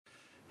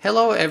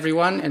Hello,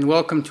 everyone, and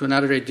welcome to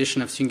another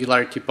edition of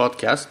Singularity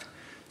Podcast.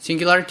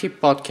 Singularity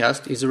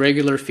Podcast is a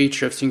regular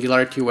feature of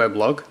Singularity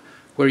Weblog,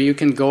 where you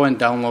can go and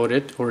download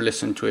it or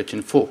listen to it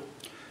in full.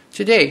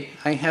 Today,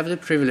 I have the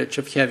privilege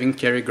of having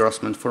Terry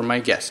Grossman for my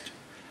guest.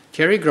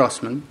 Terry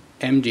Grossman,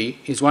 MD,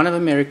 is one of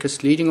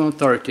America's leading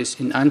authorities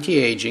in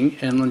anti-aging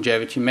and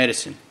longevity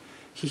medicine.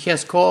 He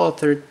has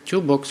co-authored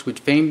 2 books with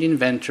famed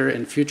inventor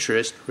and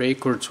futurist Ray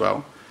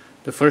Kurzweil,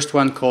 the first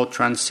one called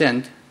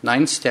TRANSCEND,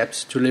 9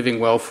 Steps to Living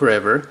Well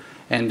Forever,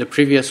 and the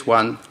previous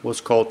one was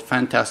called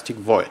Fantastic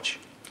Voyage.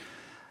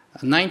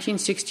 A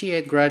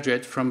 1968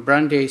 graduate from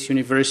Brandeis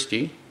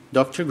University,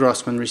 Dr.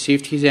 Grossman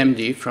received his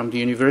MD from the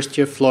University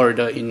of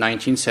Florida in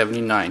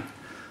 1979.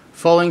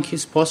 Following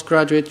his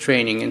postgraduate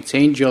training in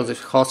St.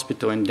 Joseph's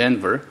Hospital in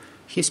Denver,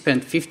 he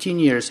spent 15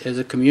 years as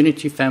a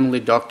community family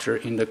doctor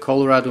in the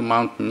Colorado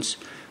Mountains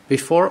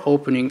before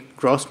opening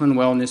Grossman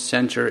Wellness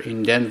Center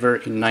in Denver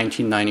in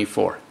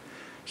 1994.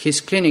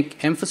 His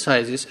clinic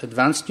emphasizes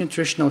advanced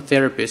nutritional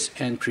therapies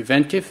and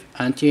preventive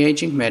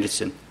anti-aging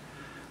medicine.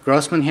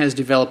 Grossman has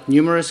developed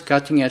numerous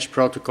cutting-edge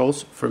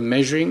protocols for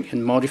measuring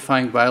and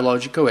modifying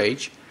biological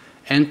age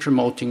and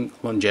promoting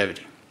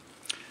longevity.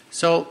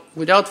 So,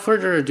 without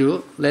further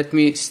ado, let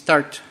me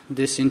start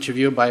this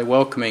interview by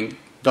welcoming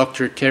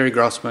Dr. Terry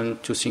Grossman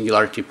to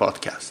Singularity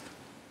Podcast.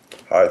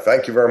 Hi,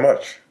 thank you very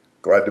much.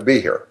 Glad to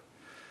be here.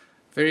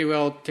 Very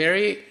well,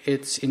 Terry.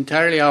 It's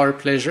entirely our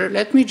pleasure.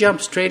 Let me jump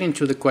straight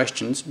into the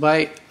questions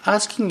by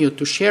asking you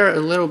to share a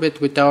little bit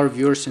with our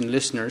viewers and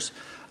listeners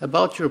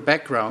about your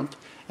background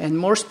and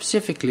more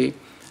specifically,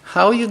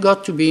 how you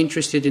got to be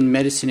interested in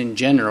medicine in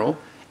general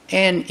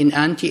and in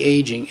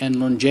anti-aging and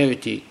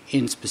longevity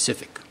in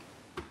specific.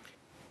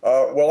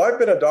 Well, I've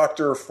been a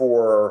doctor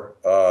for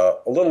a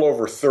little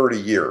over 30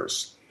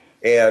 years.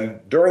 And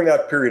during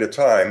that period of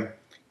time,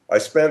 I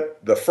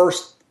spent the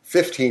first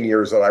 15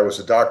 years that I was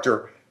a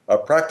doctor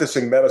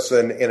practicing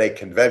medicine in a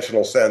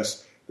conventional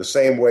sense, the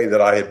same way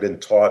that I had been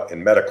taught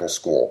in medical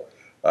school.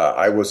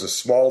 I was a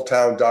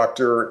small-town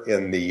doctor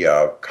in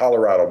the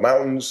Colorado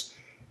Mountains,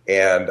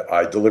 and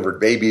I delivered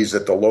babies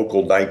at the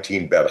local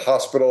 19-bed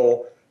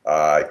hospital.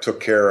 I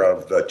took care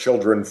of the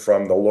children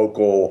from the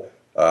local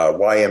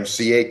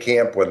YMCA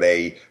camp when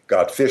they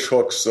got fish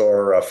hooks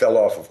or fell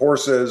off of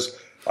horses.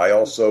 I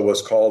also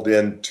was called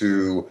in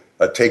to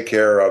take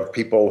care of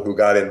people who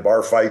got in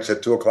bar fights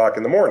at 2 o'clock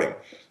in the morning.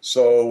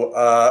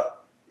 So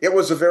it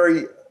was a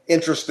very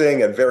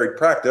interesting and varied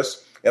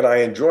practice, and I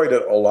enjoyed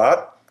it a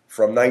lot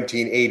from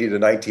 1980 to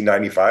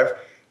 1995.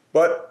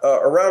 But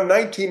around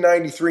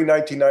 1993,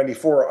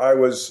 1994, I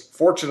was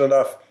fortunate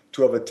enough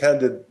to have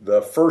attended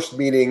the first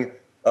meeting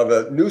of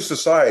a new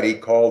society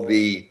called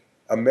the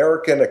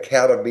American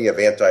Academy of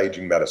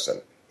Anti-Aging Medicine,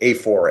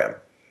 A4M.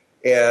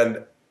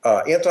 And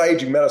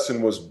anti-aging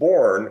medicine was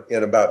born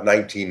in about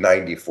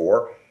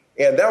 1994,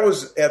 and that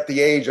was at the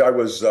age I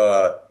was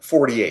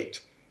 48.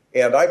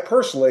 And I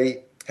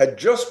personally had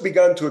just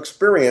begun to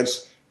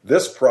experience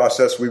this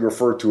process we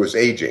refer to as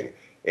aging.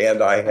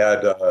 And I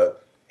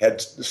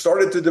had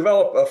started to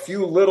develop a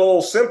few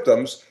little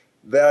symptoms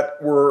that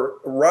were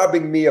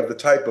robbing me of the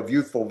type of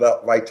youthful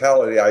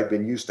vitality I'd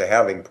been used to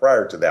having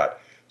prior to that.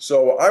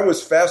 So I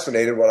was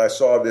fascinated when I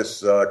saw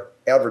this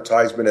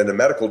advertisement in a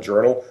medical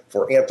journal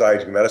for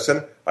anti-aging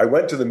medicine. I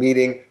went to the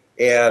meeting,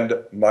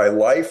 and my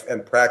life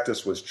and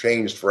practice was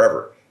changed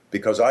forever,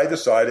 because I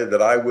decided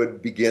that I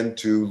would begin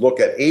to look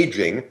at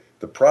aging,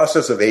 the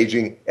process of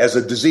aging, as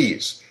a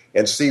disease,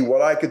 and see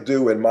what I could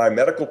do in my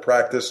medical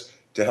practice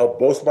to help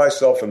both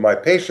myself and my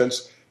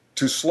patients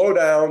to slow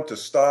down, to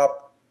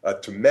stop,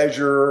 to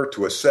measure,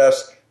 to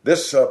assess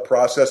this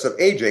process of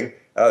aging.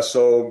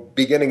 So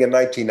beginning in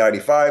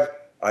 1995,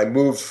 I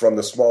moved from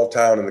the small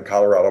town in the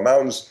Colorado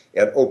Mountains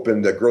and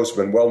opened the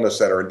Grossman Wellness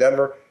Center in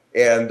Denver,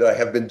 and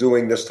have been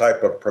doing this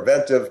type of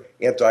preventive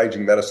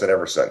anti-aging medicine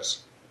ever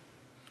since.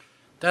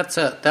 That's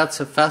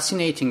a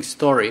fascinating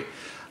story.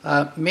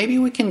 Maybe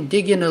we can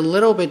dig in a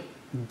little bit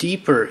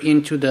deeper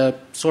into the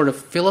sort of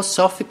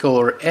philosophical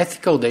or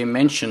ethical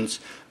dimensions,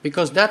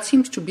 because that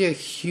seems to be a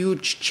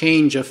huge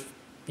change of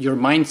your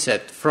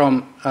mindset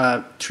from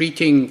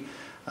treating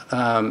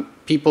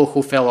people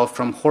who fell off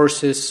from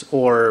horses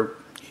or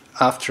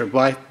after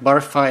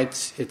bar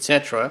fights,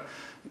 etc.,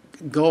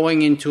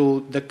 going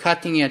into the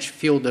cutting-edge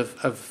field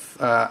of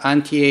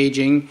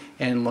anti-aging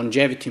and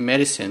longevity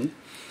medicine.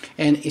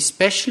 And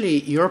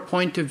especially your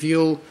point of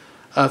view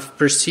of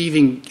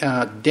perceiving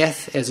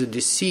death as a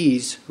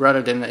disease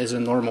rather than as a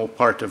normal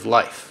part of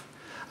life.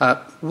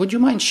 Would you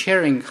mind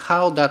sharing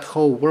how that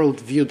whole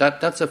worldview,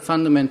 that's a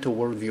fundamental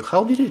worldview,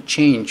 how did it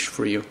change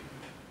for you?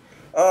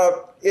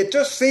 It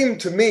just seemed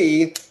to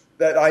me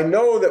that I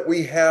know that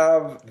we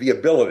have the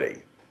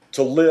ability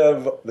to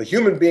live, the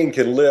human being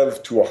can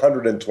live to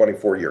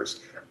 124 years.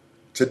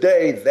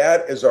 Today,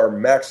 that is our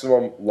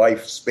maximum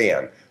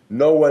lifespan.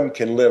 No one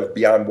can live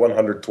beyond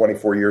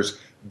 124 years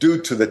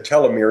due to the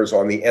telomeres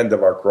on the end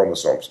of our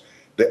chromosomes.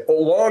 The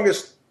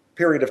longest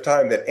period of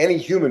time that any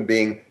human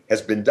being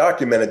has been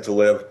documented to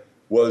live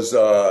was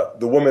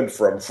the woman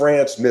from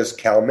France, Ms.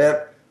 Calment,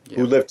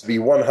 who live to be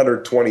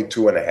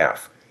 122 and a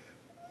half.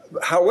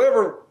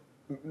 However,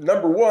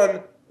 number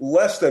one,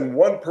 less than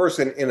one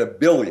person in a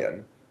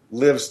billion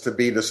lives to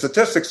be, the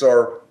statistics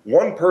are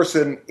one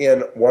person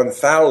in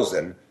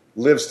 1,000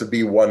 lives to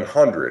be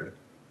 100,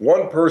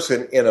 one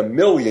person in a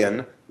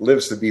million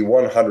lives to be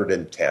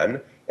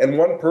 110, and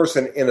one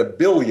person in a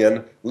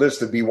billion lives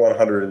to be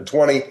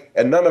 120,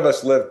 and none of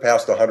us live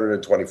past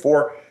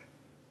 124.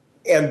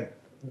 And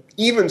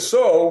even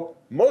so,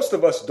 most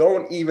of us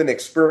don't even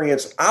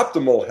experience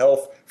optimal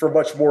health for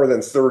much more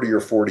than 30 or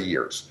 40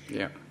 years.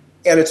 Yeah.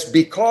 And it's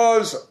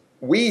because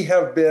we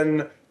have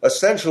been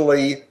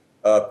essentially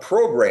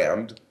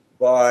programmed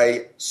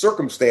by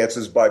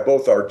circumstances, by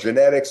both our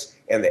genetics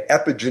and the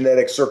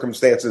epigenetic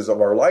circumstances of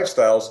our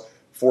lifestyles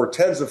for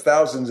tens of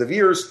thousands of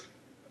years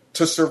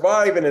to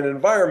survive in an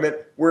environment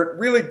where it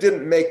really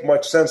didn't make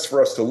much sense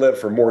for us to live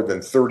for more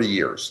than 30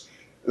 years.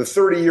 The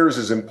 30 years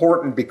is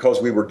important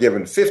because we were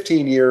given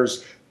 15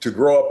 years to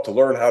grow up, to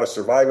learn how to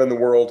survive in the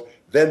world,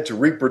 then to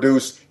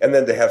reproduce, and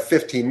then to have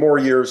 15 more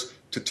years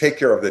to take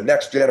care of the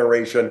next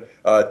generation,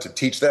 to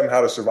teach them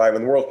how to survive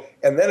in the world.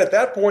 And then at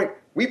that point,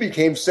 we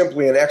became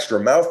simply an extra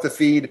mouth to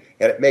feed,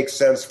 and it makes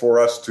sense for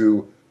us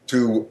to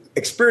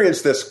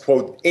experience this,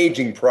 quote,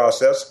 aging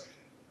process,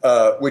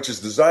 which is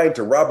designed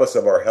to rob us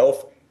of our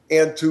health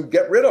and to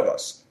get rid of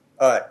us.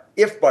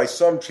 If by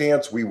some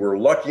chance we were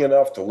lucky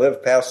enough to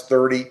live past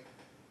 30,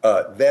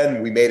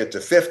 then we made it to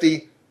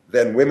 50,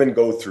 then women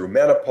go through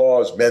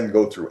menopause, men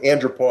go through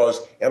andropause,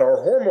 and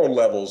our hormone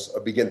levels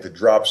begin to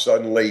drop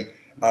suddenly.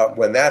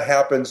 When that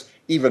happens,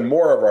 even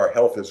more of our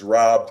health is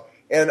robbed.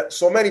 And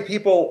so many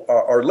people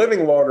are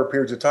living longer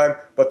periods of time,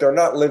 but they're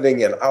not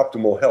living in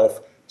optimal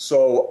health.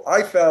 So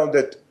I found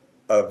it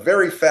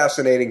very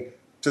fascinating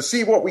to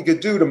see what we could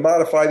do to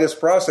modify this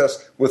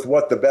process with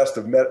what the best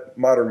of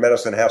modern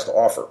medicine has to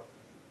offer.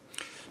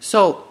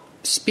 So,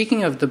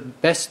 speaking of the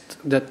best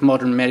that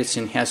modern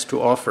medicine has to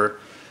offer,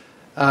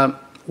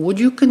 would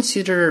you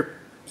consider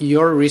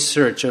your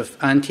research of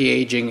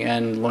anti-aging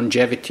and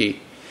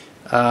longevity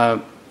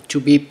to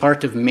be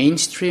part of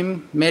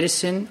mainstream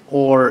medicine,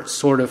 or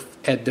sort of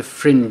at the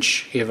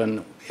fringe,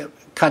 even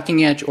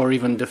cutting edge, or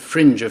even the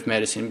fringe of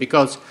medicine?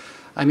 Because,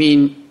 I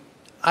mean,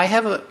 I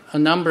have a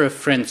number of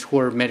friends who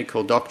are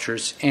medical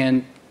doctors,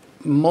 and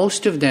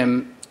most of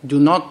them do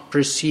not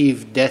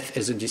perceive death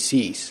as a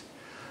disease.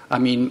 I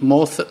mean,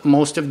 most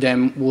of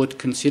them would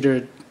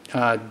consider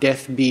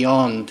death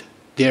beyond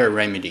their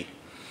remedy,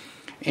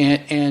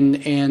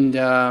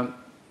 and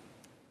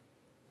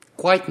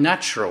quite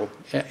natural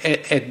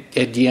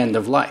at the end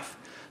of life.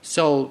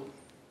 So,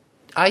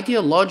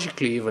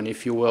 ideologically, even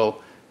if you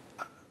will,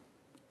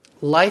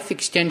 life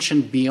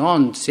extension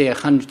beyond, say,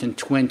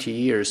 120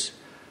 years,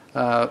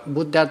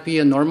 would that be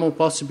a normal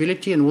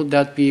possibility, and would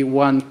that be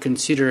one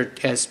considered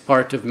as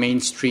part of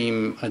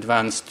mainstream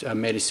advanced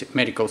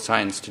medical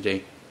science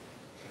today?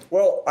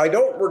 Well, I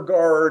don't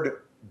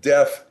regard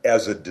death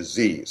as a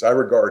disease. I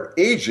regard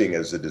aging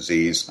as a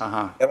disease,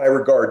 and I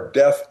regard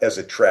death as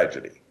a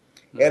tragedy.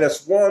 And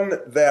it's one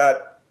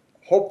that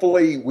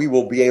hopefully we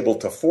will be able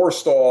to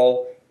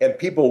forestall, and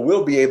people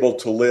will be able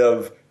to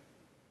live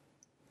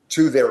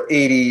to their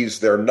 80s,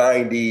 their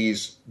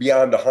 90s,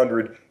 beyond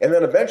 100, and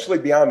then eventually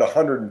beyond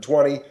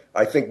 120.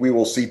 I think we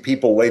will see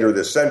people later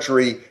this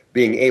century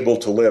being able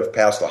to live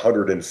past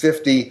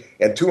 150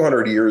 and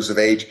 200 years of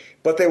age,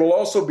 but they will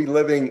also be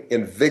living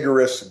in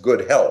vigorous,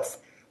 good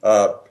health.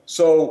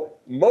 So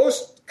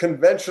most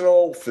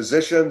conventional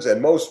physicians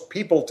and most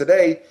people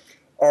today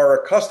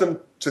are accustomed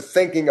to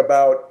thinking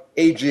about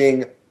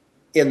aging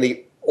in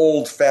the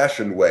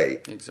old-fashioned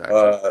way.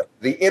 Exactly.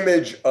 The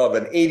image of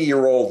an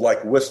 80-year-old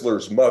like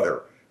Whistler's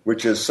mother,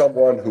 which is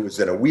someone who is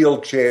in a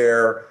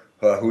wheelchair,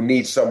 who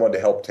needs someone to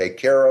help take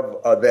care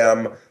of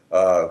them,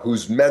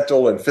 whose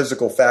mental and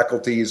physical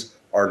faculties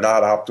are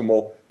not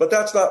optimal. But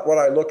that's not what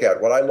I look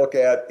at. What I look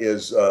at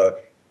is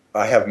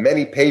I have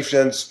many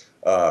patients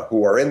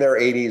who are in their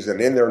 80s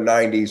and in their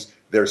 90s.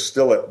 They're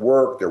still at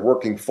work. They're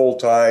working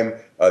full-time.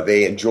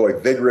 They enjoy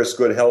vigorous,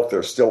 good health.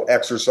 They're still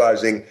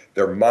exercising.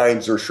 Their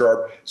minds are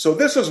sharp. So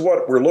this is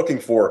what we're looking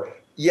for.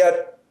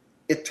 Yet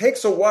it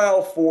takes a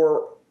while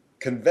for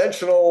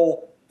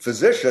conventional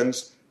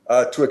physicians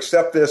to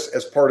accept this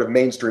as part of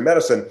mainstream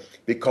medicine,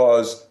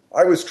 because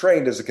I was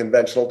trained as a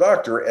conventional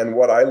doctor, and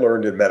what I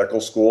learned in medical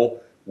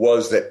school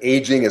was that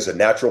aging is a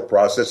natural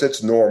process.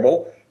 It's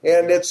normal,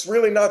 and it's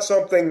really not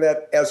something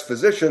that, as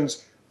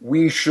physicians,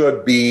 we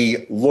should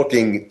be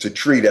looking to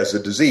treat as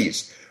a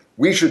disease.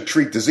 We should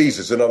treat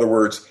diseases. In other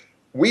words,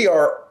 we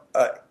are,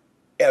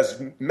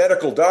 as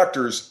medical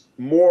doctors,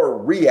 more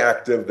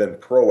reactive than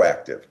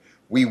proactive.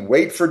 We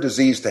wait for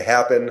disease to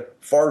happen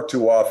far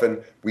too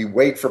often. We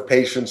wait for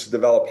patients to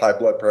develop high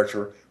blood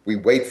pressure. We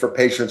wait for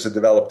patients to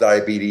develop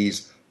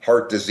diabetes,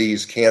 heart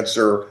disease,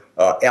 cancer,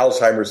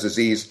 Alzheimer's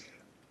disease.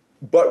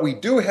 But we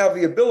do have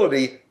the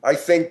ability, I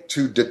think,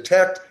 to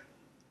detect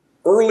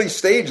early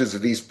stages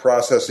of these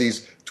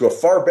processes to a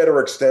far better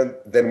extent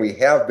than we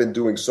have been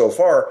doing so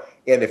far.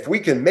 And if we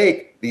can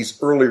make these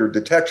earlier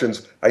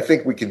detections, I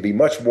think we can be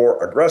much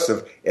more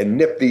aggressive and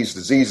nip these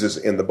diseases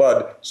in the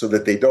bud so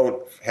that they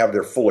don't have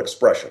their full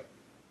expression.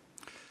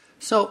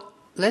 So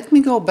let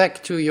me go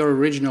back to your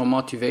original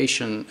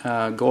motivation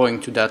going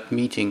to that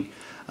meeting.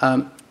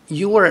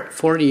 You were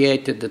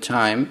 48 at the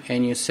time,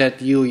 and you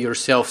said you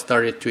yourself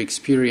started to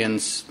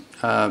experience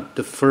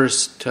the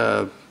first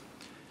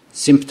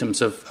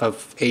symptoms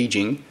of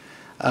aging.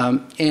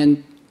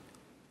 And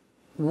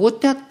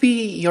would that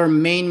be your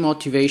main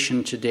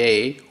motivation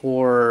today,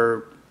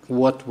 or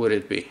what would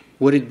it be?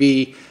 Would it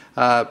be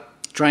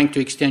trying to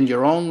extend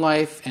your own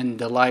life and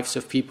the lives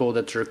of people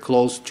that are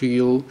close to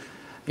you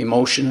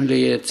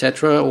emotionally,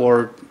 etc.,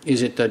 or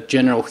is it a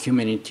general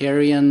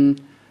humanitarian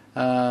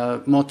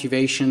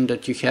motivation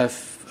that you have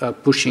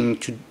pushing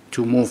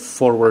to move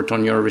forward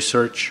on your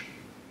research?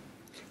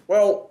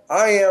 Well,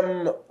 I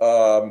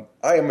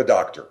am a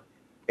doctor,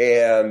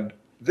 and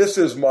this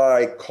is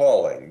my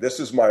calling. This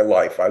is my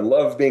life. I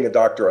love being a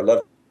doctor. I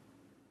love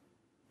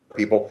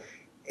people,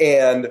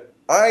 and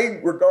I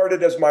regard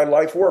it as my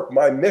life work,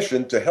 my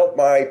mission to help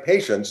my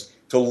patients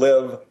to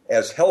live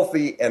as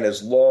healthy and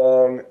as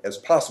long as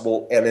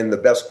possible and in the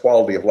best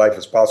quality of life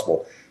as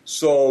possible.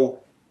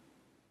 So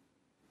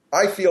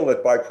I feel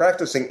that by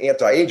practicing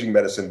anti-aging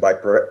medicine, by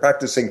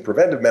practicing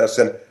preventive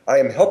medicine, I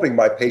am helping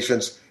my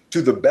patients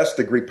to the best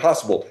degree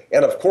possible.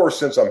 And of course,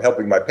 since I'm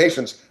helping my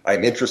patients,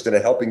 I'm interested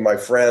in helping my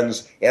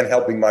friends and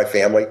helping my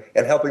family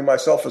and helping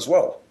myself as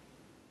well.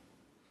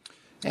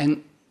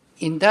 And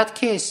in that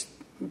case,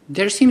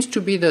 there seems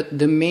to be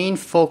the main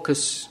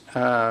focus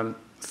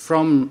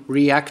from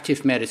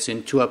reactive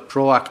medicine to a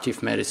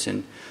proactive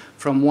medicine,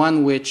 from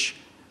one which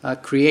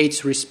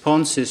creates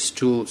responses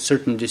to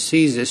certain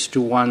diseases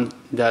to one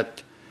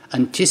that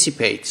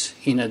anticipates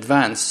in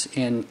advance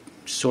and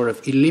sort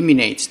of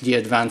eliminates the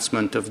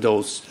advancement of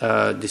those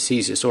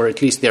diseases, or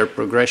at least their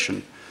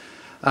progression.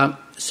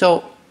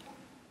 So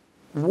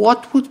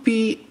what would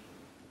be,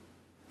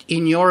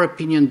 in your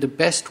opinion, the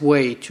best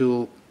way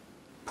to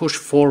push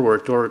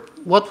forward, or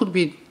what would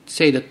be,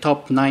 say, the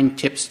top 9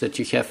 tips that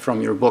you have from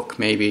your book,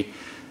 maybe,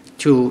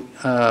 to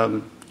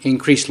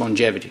increase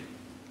longevity?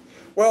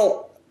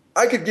 Well,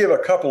 I could give a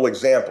couple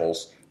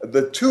examples.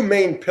 The 2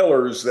 main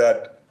pillars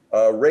that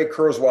Ray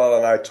Kurzweil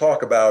and I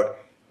talk about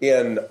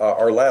in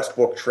our last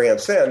book,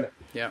 TRANSCEND,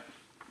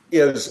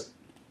 is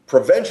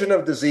prevention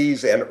of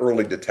disease and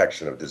early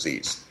detection of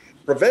disease.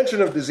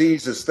 Prevention of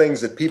disease is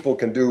things that people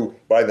can do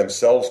by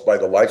themselves, by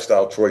the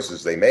lifestyle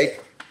choices they make,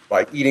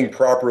 by eating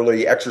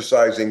properly,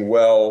 exercising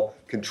well,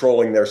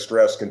 controlling their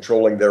stress,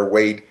 controlling their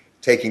weight,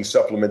 taking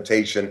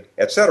supplementation,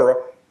 etc.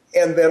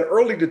 And then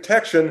early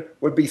detection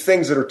would be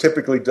things that are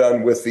typically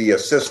done with the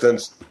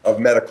assistance of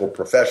medical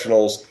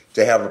professionals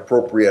to have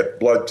appropriate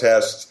blood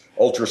tests,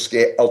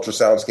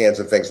 ultrasound scans,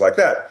 and things like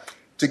that.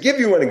 To give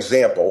you an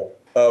example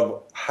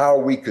of how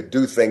we could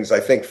do things, I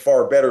think,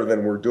 far better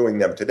than we're doing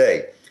them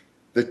today,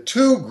 the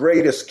 2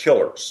 greatest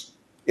killers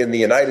in the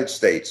United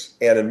States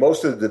and in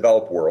most of the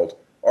developed world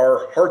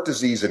are heart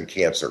disease and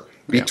cancer.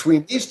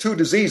 Between these 2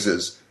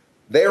 diseases,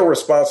 they are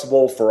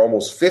responsible for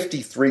almost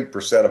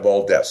 53% of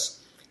all deaths.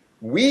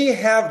 We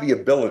have the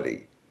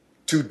ability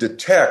to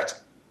detect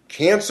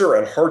cancer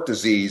and heart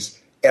disease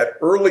at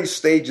early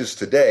stages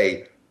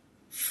today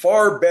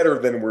far better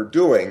than we're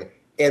doing,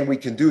 and we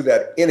can do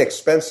that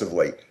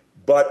inexpensively.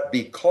 But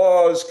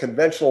because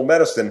conventional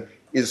medicine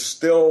is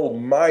still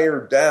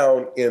mired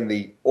down in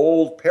the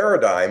old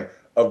paradigm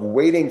of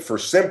waiting for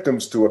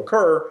symptoms to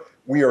occur,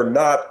 we are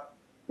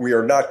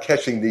not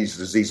catching these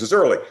diseases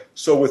early.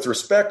 So with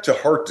respect to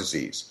heart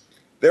disease,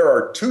 there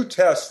are 2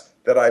 tests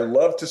that I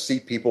love to see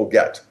people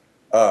get.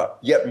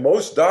 Yet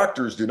most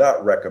doctors do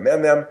not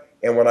recommend them.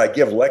 And when I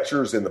give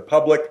lectures in the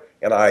public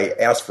and I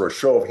ask for a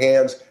show of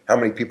hands how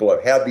many people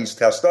have had these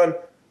tests done,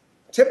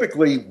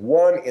 typically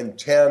 1 in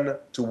 10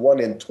 to 1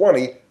 in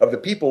 20 of the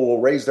people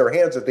will raise their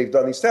hands that they've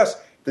done these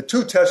tests. The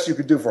 2 tests you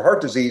could do for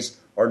heart disease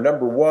are,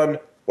 number 1,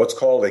 what's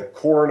called a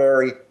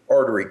coronary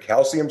artery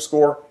calcium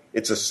score.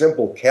 It's a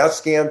simple CAT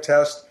scan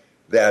test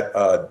that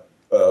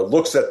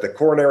looks at the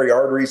coronary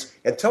arteries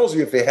and tells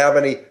you if they have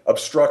any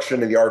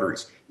obstruction in the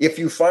arteries. If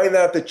you find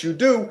that you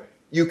do,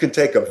 you can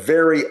take a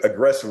very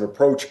aggressive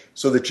approach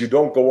so that you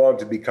don't go on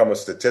to become a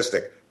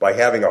statistic by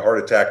having a heart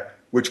attack,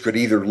 which could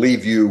either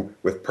leave you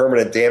with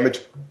permanent damage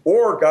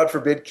or, God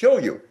forbid,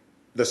 kill you.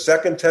 The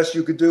second test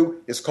you could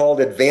do is called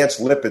advanced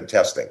lipid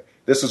testing.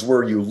 This is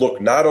where you look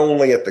not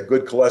only at the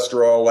good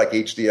cholesterol like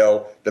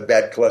HDL, the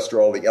bad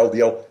cholesterol, the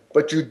LDL,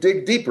 but you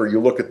dig deeper. You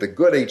look at the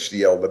good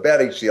HDL, the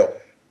bad HDL.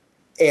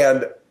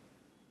 And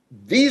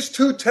these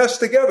 2 tests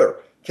together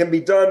can be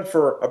done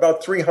for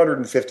about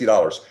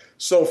 $350.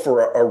 So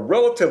for a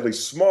relatively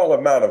small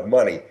amount of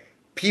money,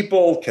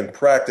 people can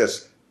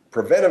practice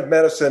preventive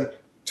medicine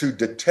to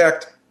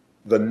detect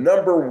the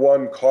number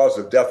 1 cause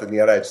of death in the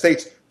United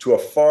States to a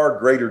far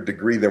greater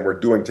degree than we're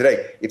doing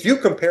today. If you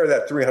compare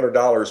that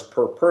 $300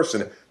 per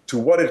person to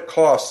what it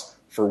costs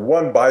for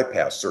 1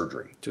 bypass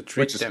surgery, to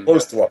treat which is them,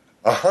 close to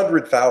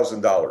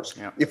 $100,000.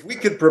 Yeah. If we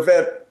could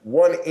prevent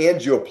one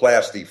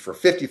angioplasty for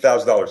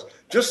 $50,000,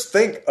 just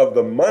think of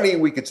the money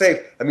we could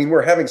save. I mean,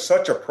 we're having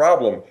such a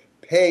problem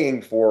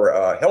paying for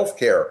health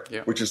care,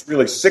 which is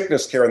really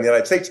sickness care in the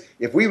United States.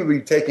 If we would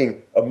be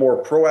taking a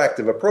more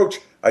proactive approach,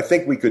 I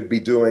think we could be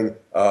doing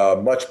a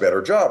much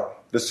better job.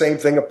 The same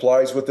thing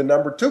applies with the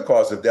number 2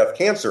 cause of death,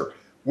 cancer.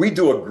 We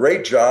do a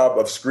great job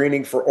of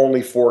screening for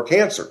only 4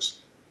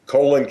 cancers: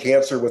 colon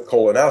cancer with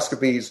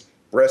colonoscopies,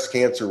 breast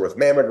cancer with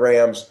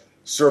mammograms,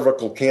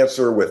 cervical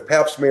cancer with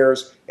pap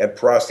smears, and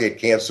prostate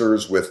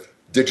cancers with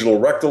digital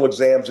rectal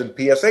exams and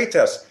PSA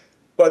tests.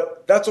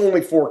 But that's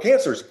only 4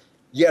 cancers.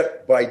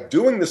 Yet by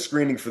doing the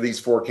screening for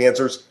these 4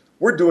 cancers,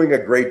 we're doing a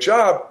great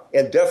job,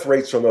 and death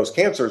rates from those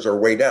cancers are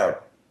way down.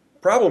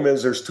 Problem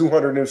is there's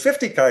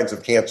 250 kinds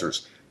of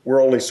cancers.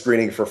 We're only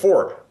screening for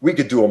 4. We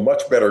could do a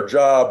much better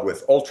job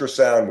with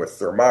ultrasound, with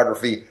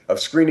thermography, of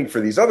screening for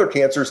these other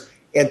cancers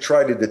and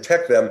try to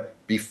detect them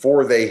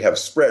before they have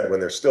spread, when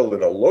they're still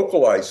in a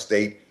localized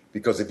state.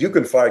 Because if you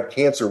can find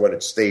cancer when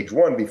it's stage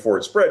 1 before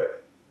it's spread,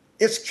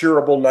 it's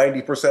curable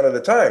 90% of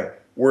the time.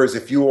 Whereas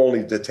if you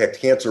only detect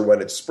cancer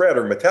when it's spread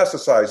or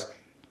metastasized,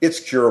 it's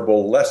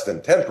curable less than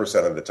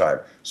 10% of the time.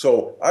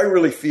 So I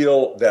really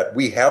feel that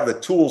we have the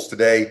tools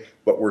today,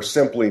 but we're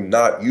simply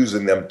not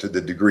using them to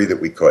the degree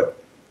that we could.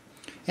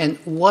 And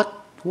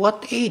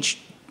what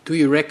age do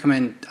you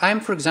recommend? I'm,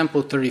 for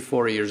example,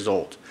 34 years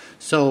old.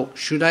 So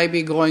should I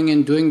be going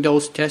and doing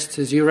those tests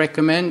as you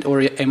recommend,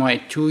 or am I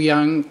too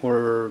young,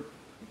 or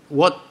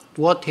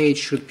what age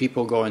should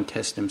people go and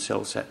test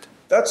themselves at?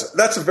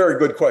 That's a very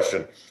good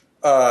question.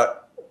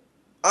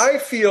 I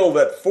feel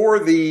that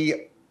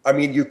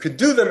you could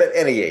do them at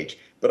any age,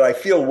 but I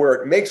feel where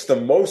it makes the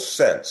most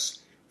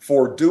sense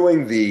for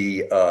doing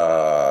the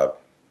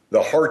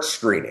heart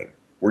screening,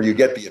 where you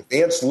get the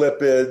advanced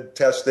lipid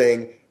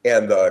testing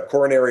and the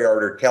coronary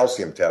artery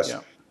calcium test,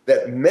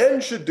 that men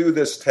should do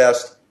this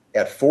test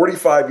at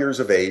 45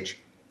 years of age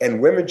and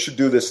women should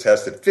do this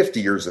test at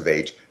 50 years of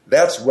age.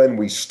 That's when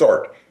we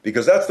start,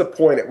 because that's the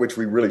point at which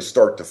we really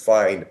start to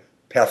find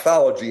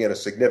pathology in a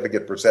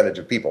significant percentage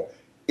of people.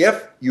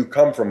 If you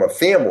come from a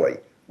family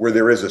where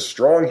there is a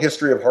strong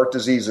history of heart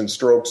disease and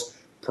strokes,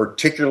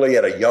 particularly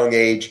at a young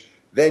age,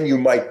 then you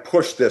might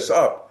push this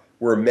up,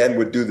 where men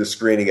would do the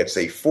screening at,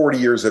 say, 40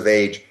 years of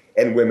age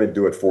and women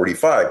do it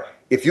 45.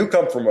 If you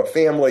come from a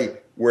family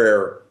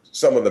where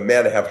some of the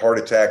men have heart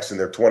attacks in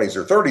their 20s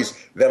or 30s,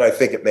 then I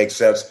think it makes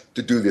sense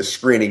to do this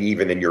screening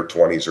even in your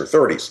 20s or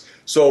 30s.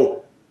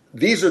 So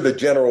these are the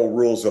general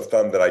rules of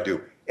thumb that I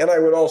do. And I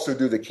would also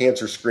do the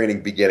cancer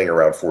screening beginning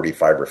around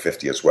 45 or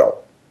 50 as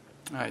well.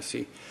 I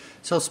see.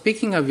 So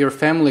speaking of your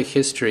family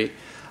history,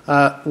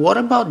 what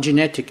about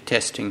genetic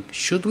testing?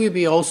 Should we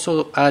be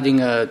also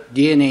adding a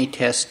DNA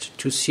test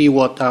to see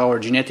what our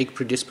genetic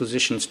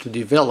predispositions to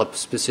develop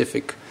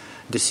specific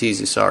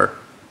diseases are?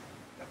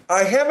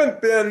 I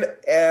haven't been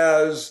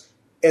as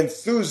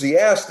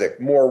enthusiastic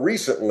more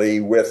recently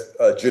with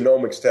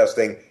genomics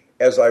testing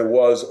as I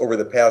was over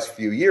the past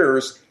few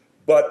years,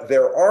 but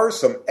there are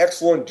some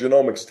excellent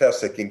genomics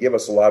tests that can give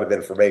us a lot of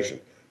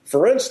information.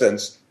 For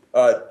instance,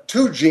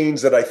 2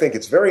 genes that I think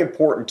it's very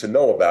important to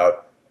know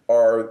about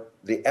are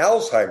the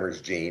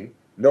Alzheimer's gene,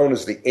 known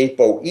as the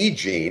ApoE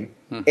gene,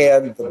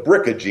 and the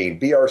BRCA gene,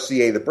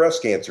 BRCA, the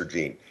breast cancer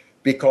gene.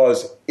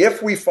 Because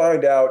if we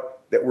find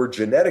out that we're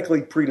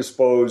genetically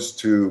predisposed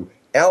to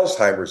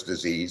Alzheimer's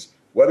disease,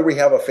 whether we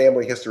have a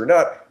family history or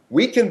not,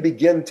 we can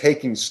begin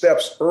taking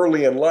steps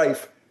early in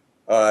life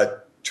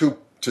to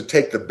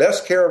take the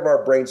best care of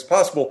our brains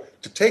possible,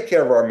 to take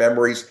care of our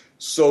memories,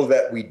 so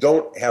that we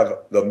don't have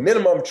the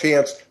minimum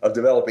chance of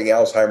developing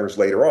Alzheimer's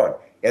later on.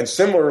 And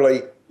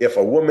similarly, if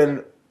a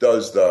woman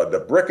does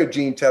the BRCA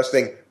gene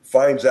testing,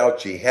 finds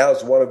out she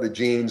has one of the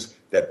genes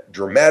that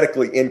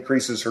dramatically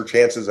increases her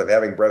chances of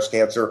having breast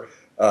cancer.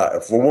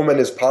 If a woman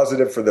is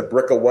positive for the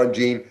BRCA1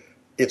 gene,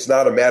 it's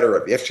not a matter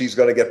of if she's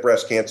going to get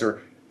breast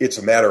cancer, it's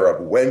a matter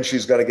of when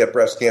she's going to get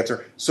breast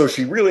cancer. So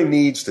she really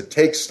needs to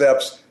take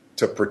steps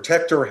to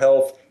protect her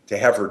health, to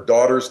have her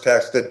daughters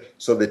tested,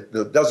 so that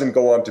it doesn't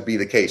go on to be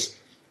the case.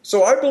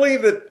 So I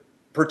believe that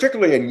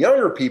particularly in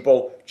younger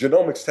people,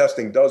 genomics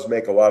testing does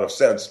make a lot of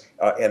sense,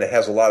 and it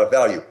has a lot of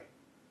value.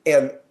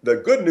 And the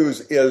good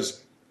news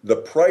is the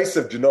price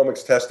of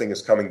genomics testing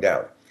is coming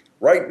down.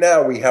 Right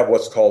now we have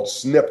what's called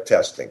SNP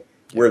testing,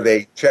 where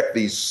they check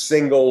these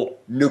single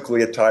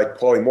nucleotide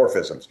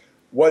polymorphisms.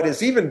 What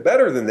is even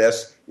better than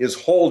this is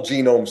whole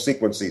genome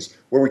sequences,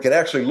 where we can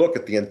actually look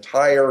at the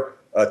entire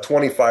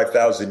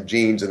 25,000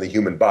 genes in the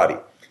human body.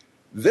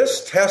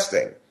 This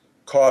testing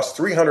cost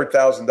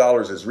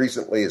 $300,000 as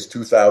recently as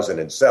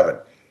 2007.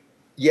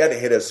 Yet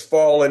it has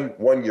fallen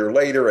 1 year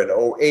later in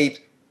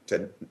 2008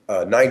 to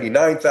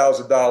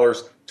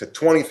 $99,000, to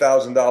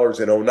 $20,000 in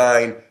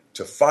 2009,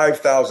 to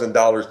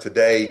 $5,000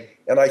 today.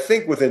 And I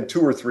think within 2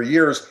 or 3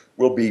 years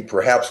will be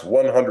perhaps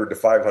 $100 to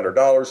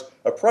 $500,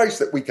 a price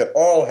that we can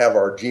all have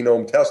our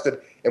genome tested,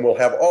 and we'll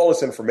have all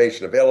this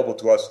information available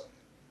to us.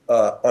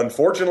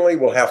 Unfortunately,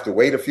 we'll have to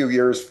wait a few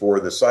years for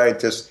the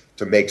scientists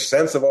to make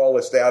sense of all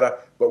this data,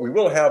 but we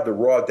will have the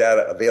raw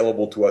data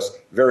available to us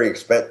very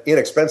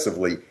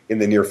inexpensively in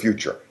the near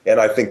future. And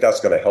I think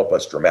that's going to help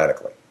us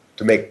dramatically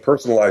to make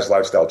personalized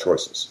lifestyle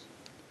choices.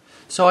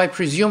 So I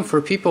presume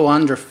for people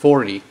under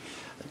 40,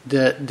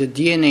 the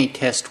DNA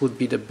test would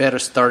be the better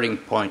starting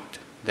point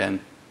then,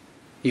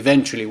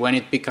 eventually, when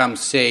it becomes,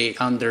 say,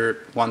 under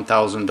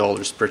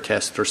 $1,000 per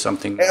test or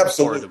something more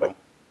affordable.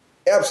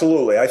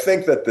 Absolutely. I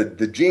think that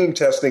the gene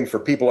testing for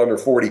people under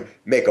 40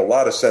 make a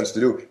lot of sense to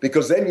do,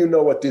 because then you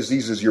know what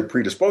diseases you're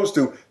predisposed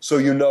to, so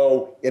you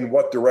know in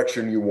what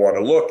direction you want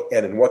to look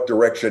and in what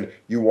direction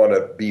you want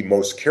to be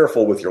most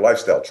careful with your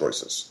lifestyle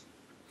choices.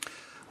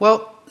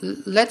 Well,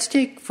 let's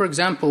take, for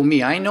example,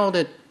 me. I know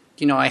that,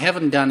 I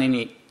haven't done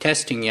any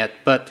testing yet,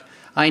 but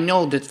I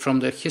know that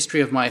from the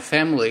history of my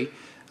family,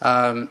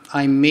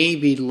 I may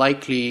be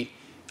likely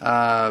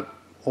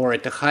or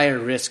at a higher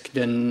risk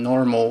than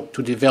normal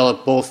to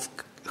develop both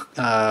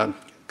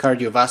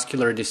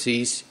cardiovascular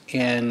disease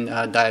and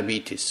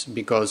diabetes,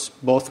 because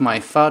both my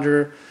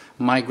father,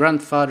 my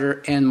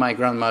grandfather, and my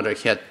grandmother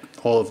had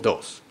all of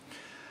those.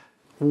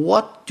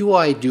 What do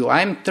I do?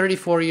 I'm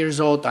 34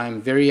 years old.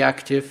 I'm very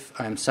active.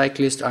 I'm a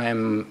cyclist.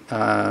 I'm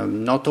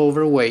not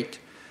overweight.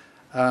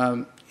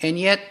 And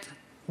yet,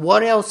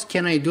 what else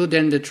can I do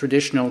than the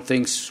traditional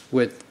things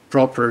with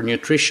proper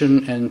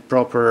nutrition and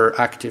proper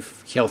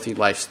active, healthy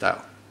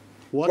lifestyle?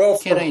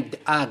 What can I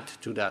add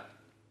to that?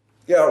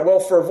 Yeah, well,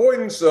 for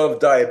avoidance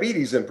of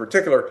diabetes in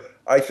particular,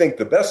 I think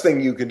the best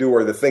thing you can do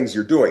are the things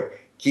you're doing.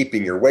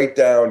 Keeping your weight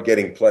down,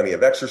 getting plenty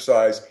of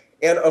exercise,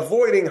 and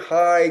avoiding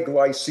high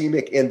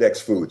glycemic index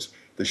foods,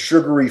 the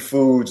sugary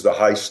foods, the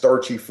high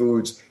starchy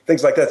foods,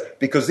 things like that,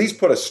 because these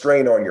put a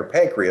strain on your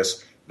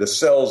pancreas, the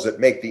cells that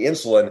make the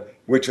insulin,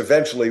 which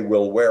eventually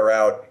will wear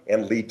out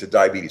and lead to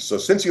diabetes. So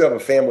since you have a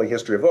family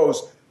history of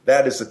those,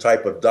 that is the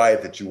type of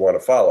diet that you want to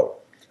follow.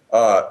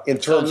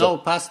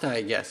 No pasta,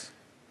 I guess.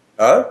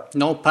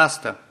 No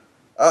pasta.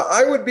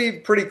 I would be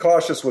pretty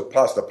cautious with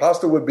pasta.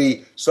 Pasta would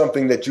be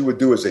something that you would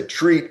do as a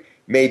treat,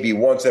 maybe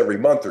once every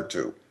month or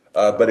two.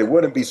 But it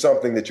wouldn't be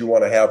something that you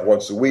want to have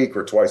once a week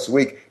or twice a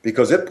week,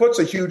 because it puts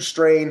a huge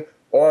strain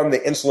on the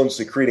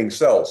insulin-secreting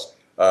cells.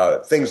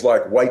 Things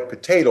like white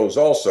potatoes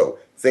also,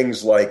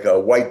 things like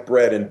white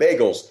bread and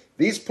bagels,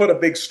 these put a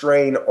big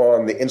strain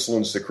on the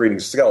insulin-secreting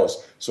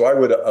cells. So I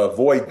would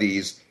avoid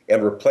these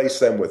and replace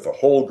them with the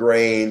whole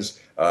grains,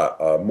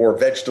 more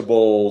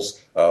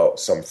vegetables,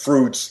 some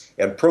fruits,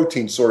 and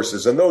protein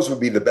sources. And those would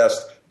be the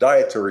best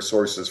dietary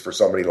sources for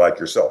somebody like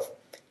yourself.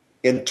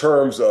 In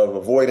terms of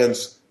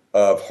avoidance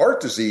of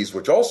heart disease,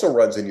 which also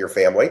runs in your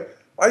family,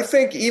 I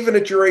think even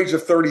at your age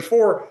of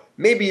 34,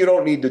 maybe you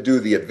don't need to do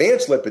the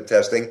advanced lipid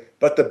testing,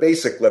 but the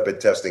basic lipid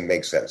testing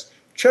makes sense.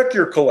 Check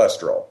your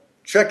cholesterol,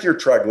 check your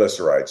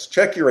triglycerides,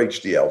 check your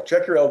HDL,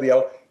 check your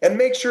LDL, and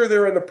make sure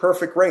they're in the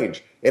perfect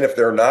range. And if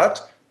they're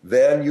not,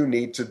 then you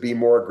need to be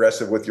more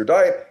aggressive with your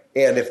diet.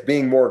 And if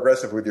being more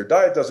aggressive with your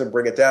diet doesn't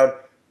bring it down,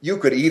 you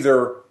could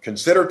either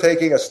consider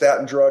taking a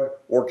statin drug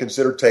or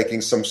consider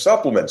taking some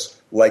supplements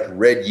like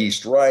red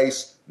yeast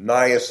rice,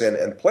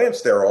 niacin, and plant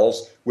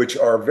sterols, which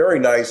are very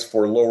nice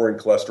for lowering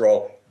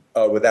cholesterol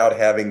without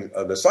having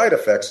the side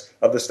effects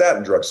of the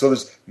statin drug. So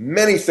there's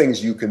many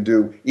things you can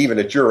do, even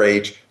at your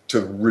age,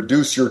 to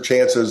reduce your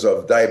chances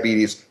of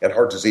diabetes and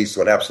heart disease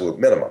to an absolute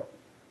minimum.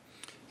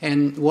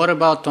 And what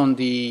about on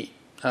the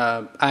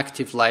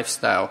active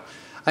lifestyle?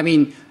 I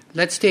mean,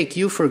 let's take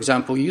you, for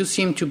example. You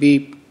seem to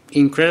be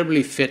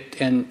incredibly fit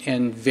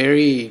and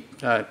very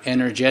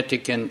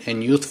energetic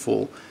and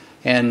youthful.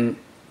 And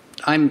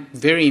I'm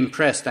very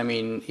impressed. I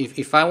mean,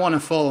 if I want to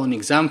follow an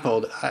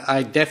example,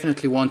 I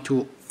definitely want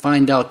to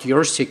find out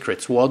your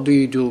secrets. What do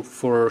you do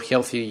for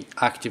healthy,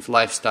 active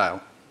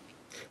lifestyle?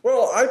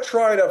 Well, I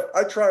try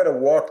to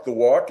walk the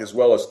walk as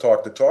well as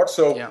talk the talk.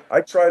 So yeah.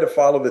 I try to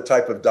follow the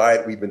type of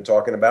diet we've been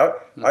talking about.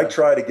 Mm-hmm. I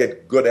try to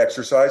get good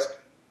exercise.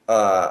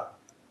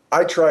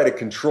 I try to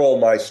control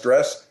my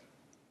stress.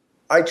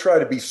 I try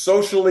to be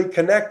socially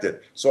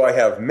connected. So I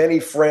have many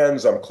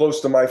friends. I'm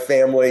close to my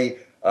family.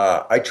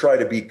 I try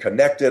to be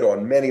connected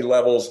on many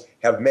levels,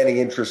 have many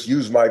interests,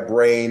 use my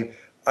brain.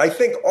 I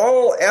think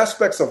all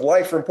aspects of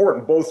life are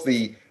important, both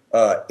the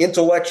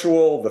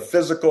intellectual, the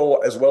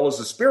physical, as well as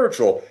the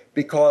spiritual,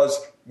 because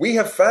we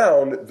have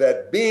found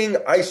that being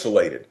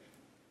isolated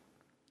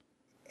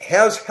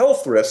has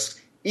health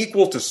risks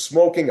equal to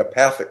smoking a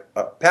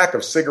pack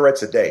of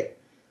cigarettes a day.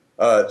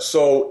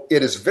 So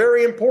it is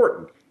very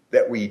important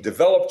that we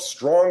develop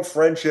strong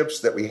friendships,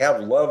 that we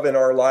have love in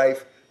our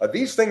life.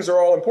 These things are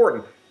all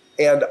important.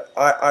 And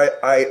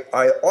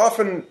I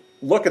often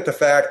look at the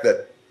fact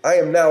that I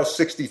am now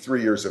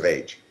 63 years of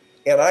age,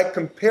 and I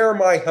compare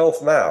my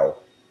health now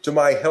to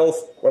my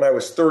health when I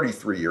was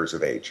 33 years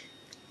of age.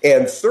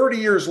 And 30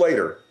 years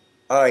later,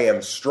 I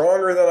am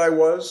stronger than I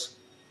was.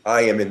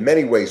 I am in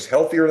many ways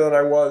healthier than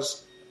I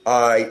was.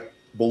 I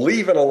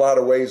believe in a lot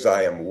of ways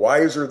I am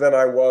wiser than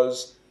I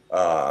was.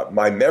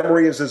 My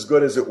memory is as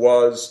good as it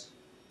was.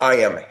 I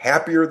am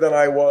happier than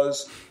I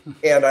was.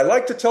 And I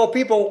like to tell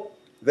people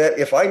that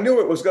if I knew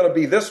it was going to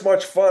be this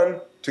much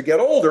fun to get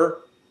older,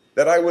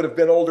 that I would have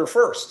been older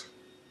first.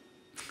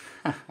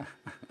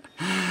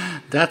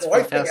 That's so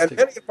fantastic. And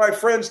many of my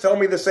friends tell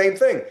me the same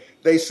thing.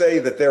 They say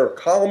that they're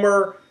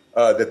calmer,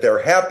 that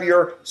they're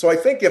happier. So I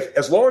think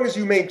as long as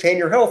you maintain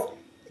your health,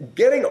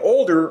 getting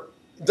older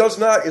is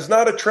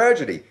not a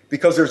tragedy,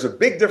 because there's a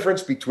big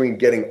difference between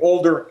getting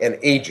older and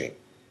aging.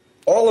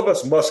 All of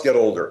us must get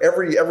older.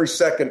 Every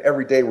second,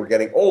 every day we're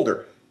getting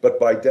older. But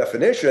by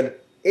definition,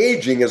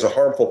 aging is a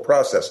harmful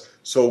process.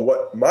 So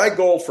what my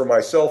goal for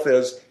myself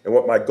is, and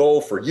what my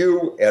goal for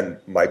you and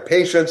my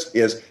patients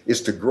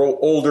is to grow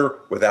older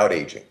without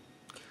aging.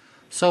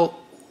 So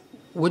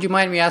would you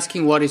mind me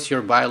asking, what is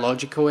your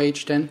biological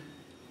age then?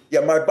 Yeah,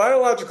 my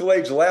biological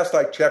age, the last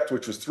I checked,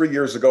 which was 3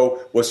 years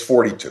ago, was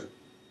 42.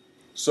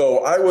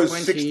 So I was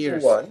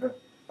 61. Years.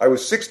 I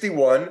was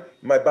 61.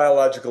 My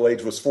biological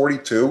age was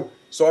 42.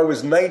 So I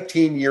was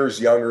 19 years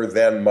younger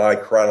than my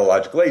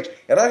chronological age.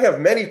 And I have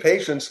many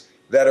patients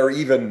that are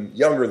even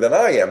younger than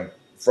I am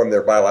from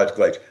their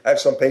biological age. I have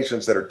some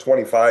patients that are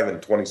 25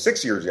 and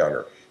 26 years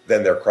younger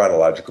than their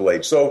chronological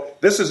age. So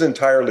this is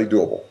entirely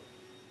doable.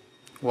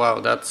 Wow,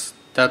 that's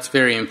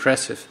very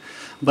impressive.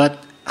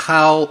 But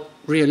how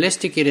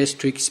realistic it is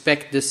to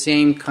expect the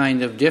same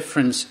kind of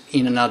difference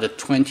in another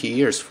 20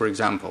 years, for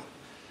example?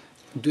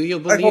 Do you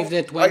believe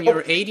that when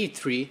you're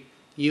 83,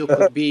 you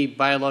could be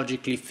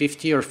biologically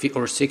 50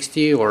 or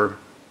 60 or?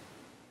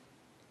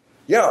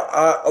 Yeah,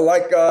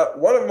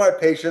 one of my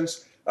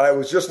patients, I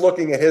was just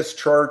looking at his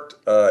chart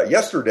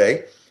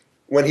yesterday.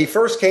 When he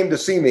first came to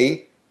see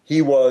me,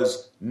 he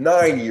was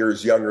 9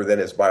 years younger than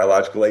his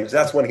biological age.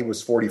 That's when he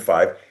was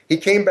 45. He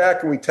came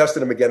back and we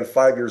tested him again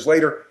 5 years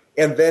later,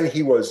 and then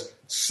he was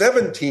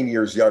 17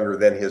 years younger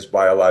than his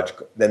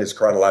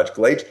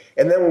chronological age.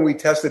 And then when we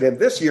tested him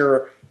this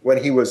year,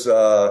 when he was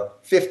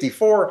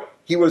 54,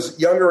 he was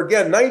younger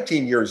again,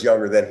 19 years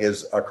younger than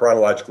his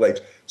chronological age.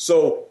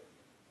 So,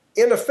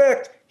 in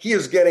effect, he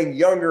is getting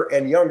younger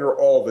and younger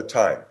all the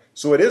time.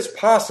 So it is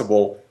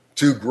possible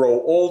to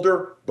grow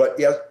older, but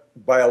yet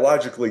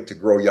biologically to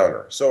grow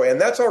younger. So, and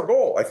that's our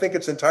goal. I think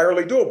it's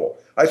entirely doable.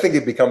 I think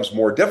it becomes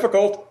more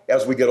difficult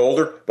as we get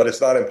older, but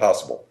it's not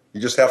impossible.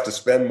 You just have to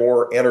spend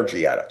more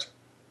energy at it.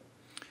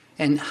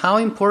 And how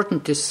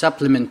important is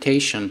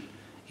supplementation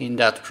in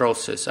that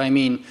process? I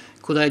mean,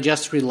 could I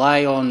just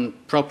rely on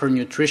proper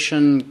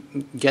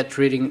nutrition,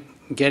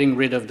 getting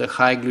rid of the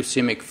high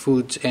glycemic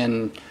foods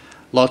and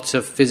lots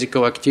of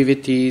physical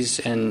activities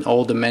and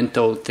all the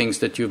mental things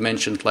that you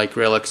mentioned, like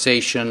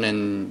relaxation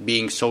and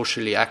being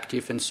socially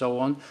active and so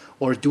on?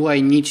 Or do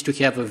I need to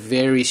have a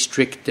very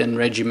strict and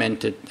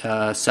regimented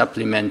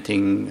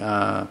supplementing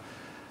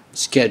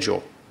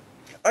schedule?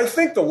 I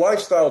think the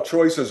lifestyle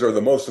choices are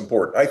the most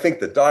important. I think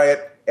the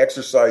diet,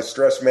 exercise,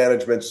 stress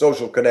management,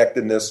 social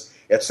connectedness,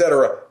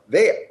 etc.,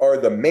 they are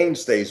the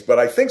mainstays, but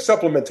I think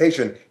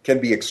supplementation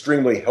can be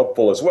extremely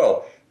helpful as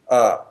well.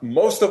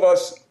 Most of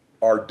us,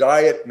 our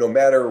diet, no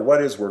matter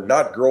what is, we're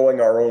not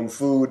growing our own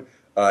food.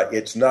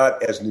 It's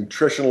not as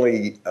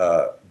nutritionally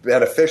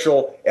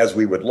beneficial as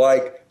we would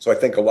like. So I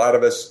think a lot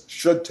of us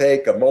should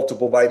take a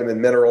multiple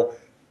vitamin mineral.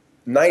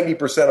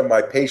 90% of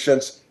my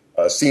patients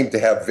seem to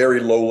have very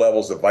low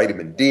levels of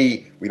vitamin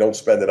D. We don't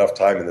spend enough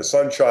time in the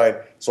sunshine,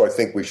 so I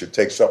think we should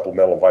take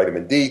supplemental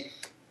vitamin D.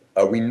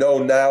 We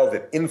know now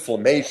that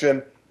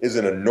inflammation is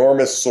an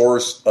enormous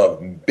source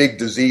of big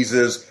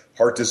diseases,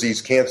 heart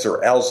disease, cancer,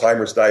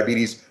 Alzheimer's,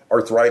 diabetes,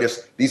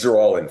 arthritis. These are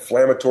all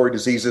inflammatory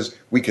diseases.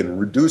 We can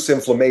reduce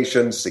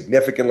inflammation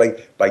significantly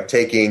by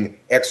taking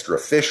extra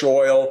fish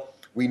oil.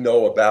 We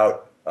know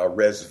about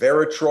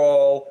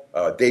resveratrol.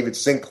 David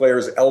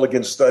Sinclair's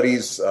elegant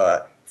studies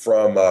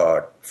from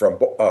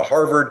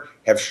Harvard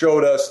have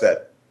showed us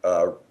that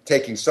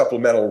taking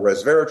supplemental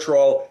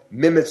resveratrol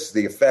mimics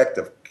the effect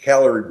of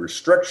calorie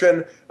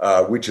restriction,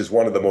 which is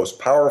one of the most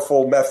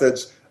powerful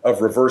methods of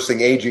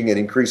reversing aging and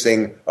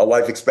increasing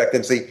life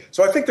expectancy.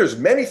 So I think there's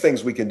many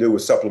things we can do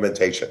with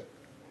supplementation.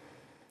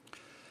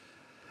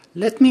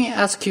 Let me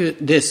ask you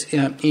this.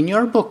 In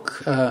your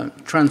book,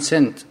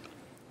 Transcend,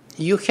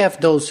 you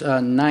have those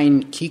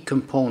 9 key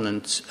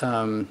components,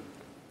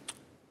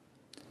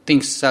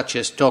 things such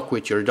as talk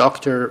with your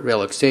doctor,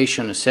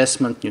 relaxation,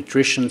 assessment,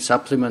 nutrition,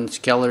 supplements,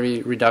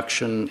 calorie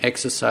reduction,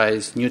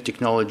 exercise, new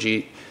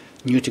technologies,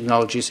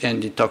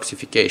 and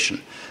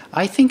detoxification.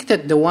 I think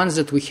that the ones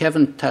that we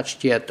haven't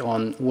touched yet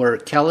on were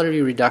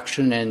calorie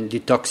reduction and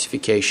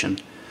detoxification.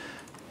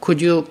 Could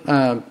you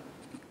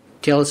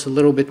tell us a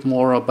little bit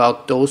more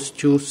about those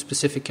 2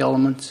 specific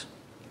elements?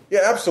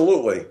 Yeah,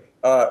 absolutely.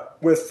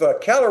 With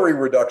calorie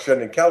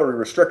reduction and calorie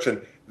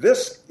restriction,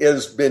 this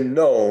has been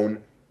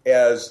known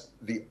as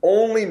the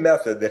only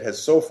method that has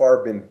so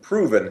far been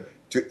proven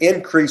to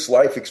increase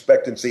life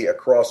expectancy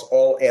across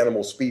all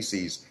animal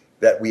species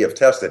that we have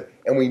tested.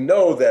 And we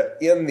know that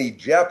in the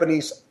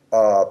Japanese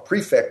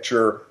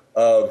prefecture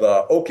of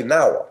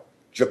Okinawa,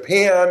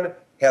 Japan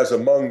has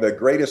among the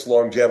greatest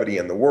longevity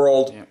in the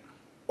world. Yeah.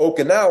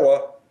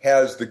 Okinawa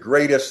has the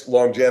greatest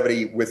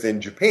longevity within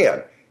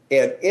Japan.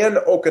 And in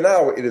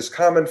Okinawa, it is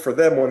common for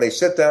them when they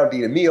sit down to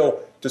eat a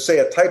meal to say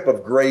a type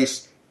of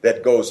grace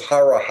that goes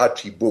hara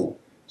hachi bu.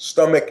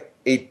 stomach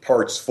 8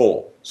 parts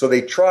full. So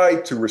they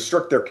try to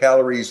restrict their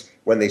calories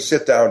when they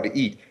sit down to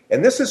eat.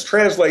 And this is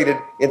translated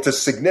into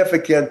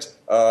significant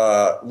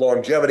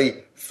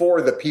longevity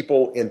for the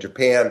people in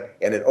Japan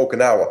and in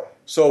Okinawa.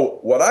 So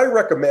what I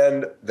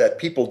recommend that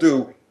people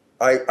do,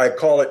 I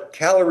call it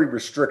calorie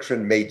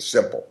restriction made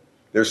simple.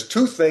 There's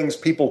 2 things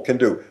people can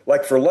do.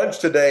 Like for lunch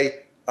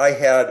today, I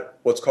had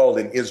what's called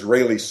an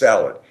Israeli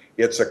salad.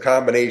 It's a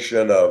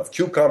combination of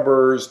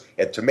cucumbers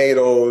and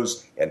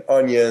tomatoes and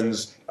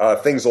onions,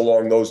 things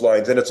along those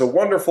lines. And it's a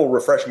wonderful,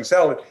 refreshing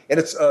salad. And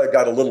it's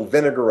got a little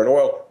vinegar and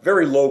oil,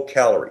 very low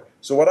calorie.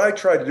 So what I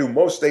try to do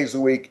most days a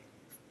week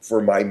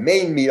for my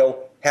main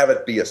meal, have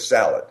it be a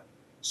salad.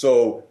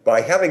 So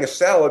by having a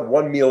salad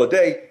 1 meal a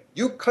day,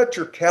 you cut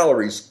your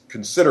calories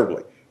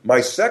considerably.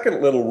 My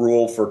second little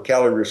rule for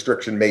calorie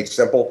restriction made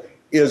simple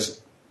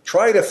is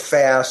try to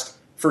fast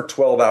for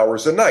 12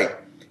 hours a night.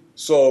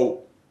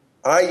 So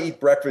I eat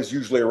breakfast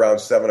usually around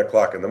 7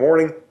 o'clock in the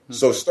morning.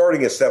 So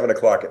starting at 7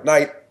 o'clock at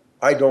night,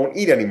 I don't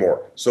eat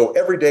anymore. So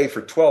every day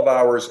for 12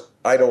 hours,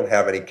 I don't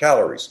have any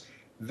calories.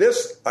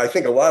 This, I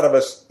think a lot of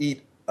us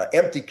eat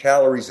empty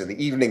calories in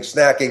the evening,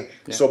 snacking.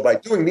 Yeah. So by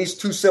doing these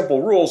 2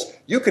 simple rules,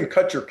 you can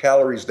cut your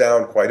calories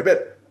down quite a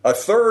bit. A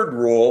third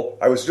rule,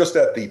 I was just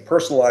at the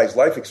Personalized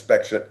Life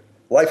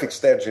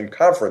Extension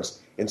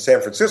Conference in San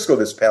Francisco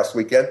this past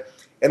weekend,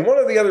 and one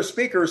of the other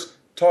speakers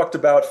talked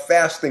about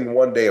fasting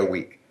 1 day a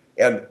week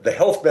and the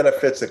health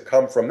benefits that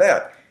come from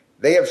that.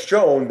 They have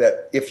shown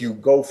that if you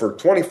go for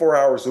 24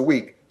 hours a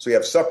week, so you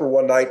have supper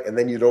one night and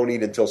then you don't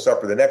eat until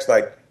supper the next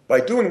night, by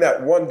doing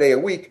that 1 day a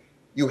week,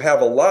 you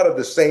have a lot of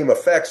the same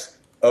effects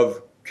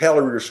of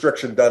calorie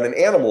restriction done in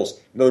animals.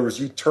 In other words,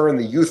 you turn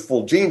the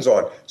youthful genes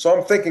on. So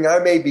I'm thinking I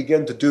may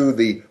begin to do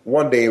the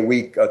 1 day a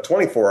week,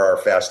 24-hour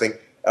fasting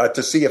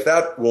to see if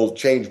that will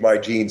change my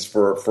genes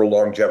for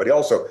longevity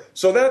also.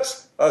 So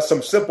that's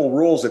some simple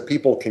rules that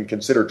people can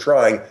consider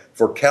trying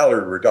for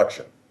calorie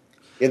reduction.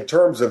 In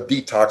terms of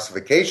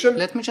detoxification...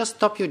 Let me just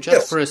stop you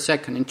just for a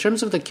second. In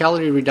terms of the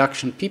calorie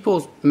reduction,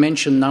 people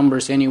mention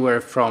numbers anywhere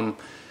from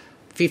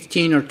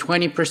 15 or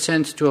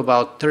 20% to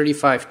about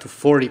 35 to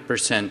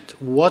 40%.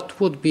 What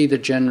would be the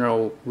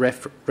general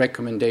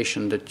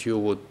recommendation that you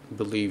would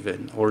believe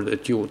in or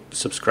that you would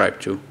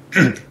subscribe to?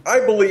 I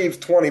believe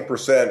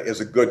 20%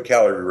 is a good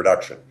calorie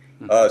reduction.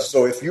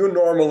 So if you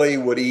normally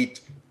would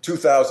eat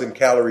 2,000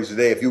 calories a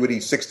day, if you would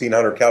eat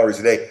 1,600 calories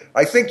a day,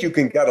 I think you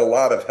can get a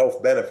lot of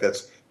health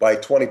benefits by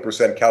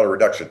 20% calorie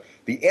reduction.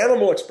 The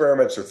animal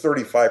experiments are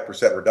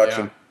 35%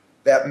 reduction. Yeah.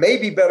 That may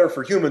be better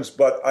for humans,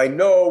 but I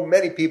know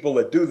many people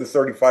that do the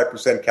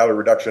 35% calorie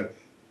reduction,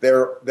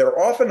 they're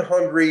often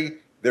hungry,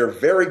 they're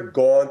very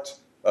gaunt,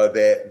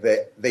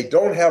 they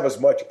don't have as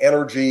much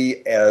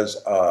energy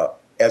as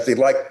they'd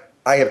like.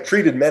 I have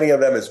treated many of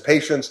them as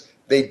patients.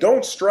 They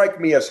don't strike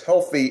me as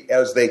healthy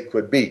as they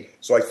could be.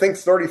 So I think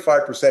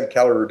 35%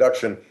 calorie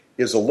reduction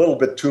is a little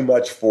bit too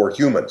much for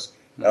humans.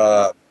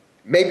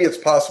 Maybe it's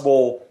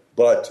possible,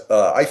 but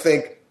I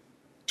think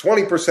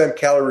 20%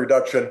 calorie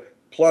reduction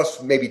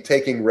plus maybe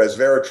taking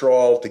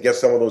resveratrol to get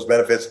some of those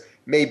benefits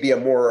may be a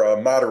more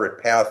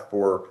moderate path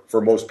for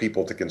most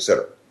people to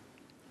consider.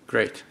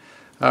 Great.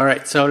 All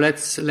right, so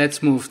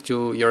let's move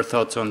to your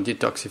thoughts on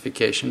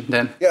detoxification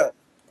then. Yeah,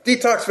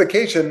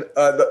 detoxification,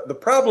 the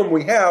problem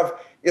we have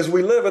is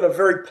we live in a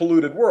very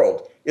polluted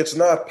world. It's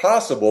not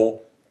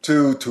possible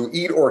to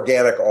eat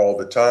organic all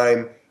the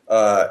time.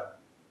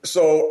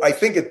 So I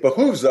think it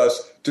behooves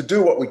us to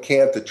do what we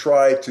can to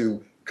try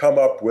to come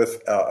up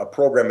with a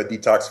program of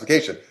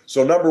detoxification.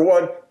 So number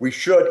one, we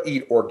should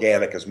eat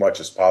organic as much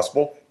as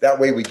possible. That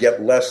way we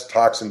get less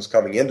toxins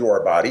coming into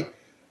our body.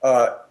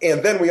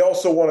 And then we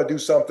also want to do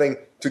something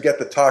to get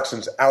the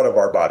toxins out of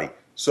our body.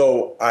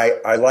 So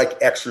I like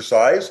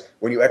exercise.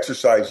 When you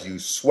exercise, you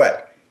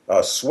sweat.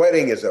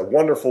 Sweating is a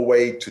wonderful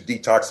way to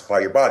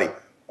detoxify your body.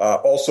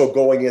 Also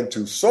going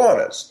into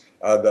saunas,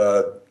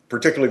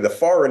 particularly the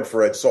far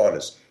infrared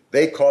saunas,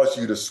 they cause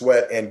you to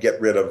sweat and get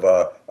rid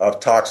of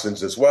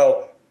toxins as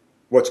well.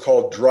 What's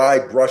called dry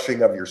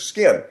brushing of your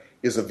skin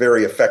is a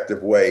very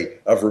effective way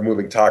of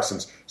removing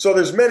toxins. So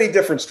there's many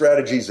different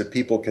strategies that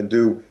people can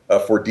do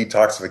for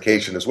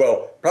detoxification as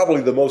well.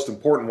 Probably the most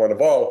important one of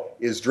all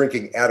is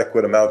drinking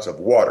adequate amounts of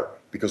water,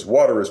 because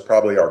water is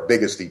probably our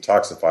biggest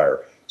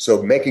detoxifier.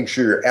 So making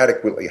sure you're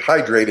adequately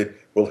hydrated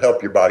will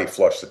help your body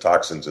flush the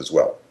toxins as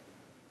well.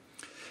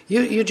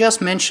 You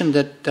just mentioned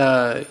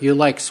that you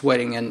like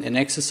sweating and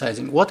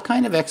exercising. What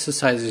kind of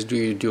exercises do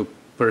you do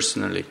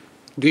personally?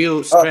 Do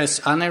you stress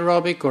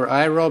anaerobic or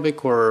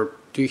aerobic, or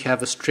do you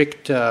have a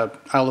strict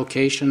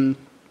allocation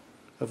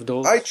of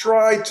those? I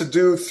try to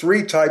do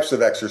 3 types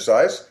of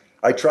exercise.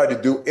 I try to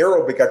do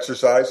aerobic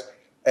exercise,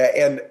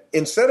 and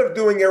instead of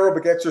doing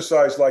aerobic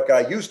exercise like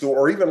I used to,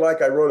 or even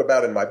like I wrote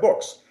about in my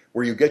books,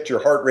 where you get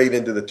your heart rate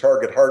into the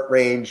target heart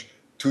range,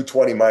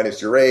 220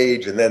 minus your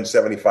age, and then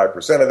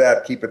 75% of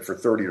that, keep it for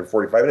 30 to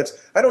 45 minutes.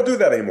 I don't do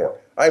that anymore.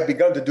 I've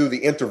begun to do the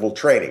interval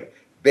training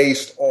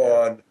based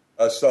on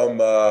some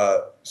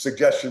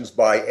suggestions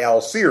by Al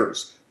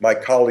Sears, my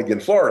colleague in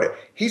Florida.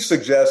 He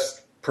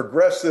suggests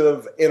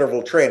progressive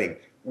interval training,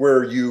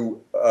 where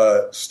you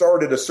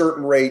start at a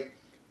certain rate,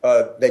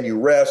 then you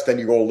rest, then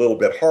you go a little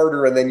bit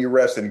harder, and then you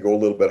rest, and you go a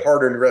little bit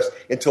harder, and you rest,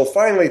 until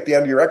finally at the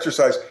end of your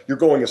exercise, you're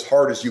going as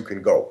hard as you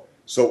can go.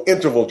 So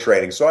interval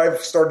training. So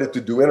I've started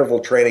to do interval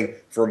training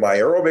for my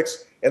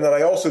aerobics, and then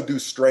I also do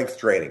strength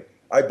training.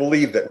 I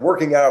believe that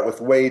working out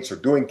with weights or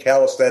doing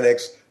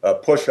calisthenics,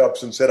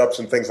 push-ups and sit-ups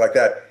and things like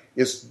that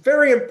is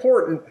very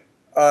important,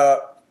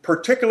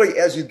 particularly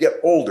as you get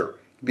older,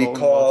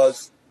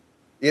 because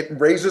it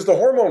raises the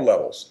hormone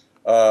levels.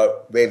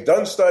 They've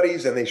done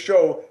studies, and they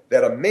show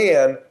that a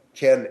man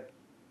can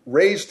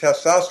raise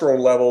testosterone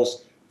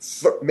levels,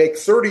 make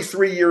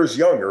 33 years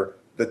younger,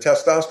 the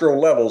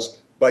testosterone levels,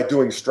 by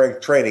doing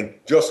strength training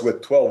just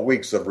with 12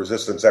 weeks of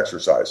resistance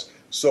exercise.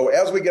 So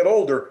as we get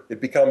older, it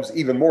becomes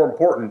even more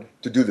important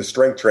to do the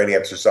strength training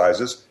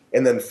exercises.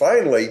 And then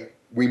finally,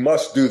 we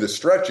must do the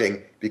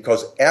stretching,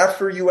 because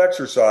after you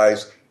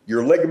exercise,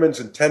 your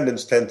ligaments and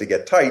tendons tend to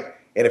get tight.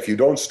 And if you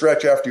don't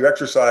stretch after you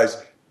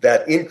exercise,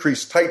 that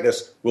increased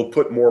tightness will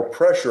put more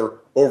pressure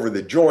over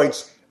the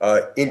joints,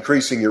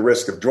 increasing your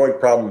risk of joint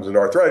problems and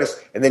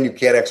arthritis, and then you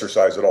can't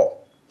exercise at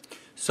all.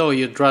 So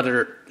you'd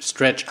rather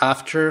stretch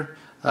after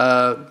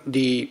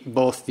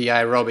both the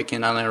aerobic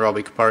and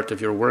anaerobic part of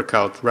your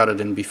workout rather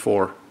than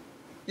before?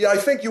 Yeah, I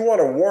think you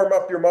want to warm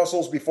up your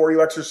muscles before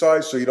you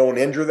exercise so you don't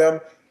injure them.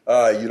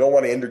 You don't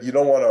want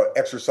to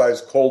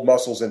exercise cold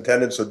muscles and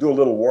tendons, so do a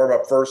little warm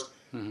up first.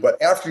 Mm-hmm.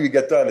 But after you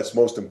get done, it's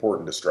most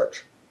important to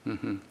stretch.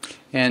 Mm-hmm.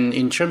 And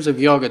in terms of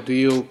yoga, do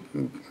you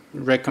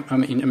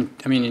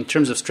in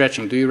terms of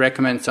stretching, do you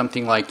recommend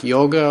something like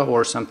yoga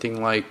or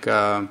something like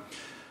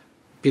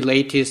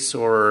Pilates,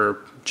 or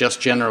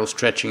just general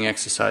stretching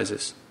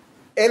exercises?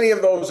 Any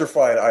of those are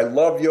fine. I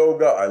love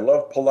yoga. I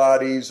love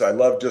Pilates. I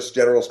love just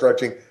general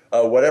stretching.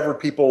 Whatever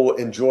people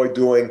enjoy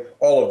doing,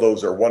 all of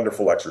those are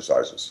wonderful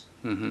exercises.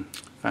 Mm-hmm.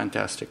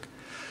 Fantastic.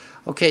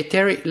 Okay,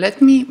 Terry, let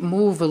me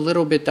move a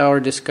little bit our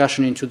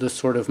discussion into the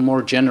sort of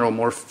more general,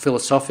 more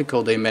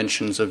philosophical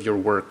dimensions of your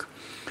work.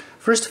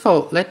 First of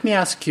all, let me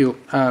ask you,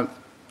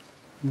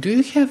 do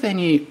you have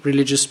any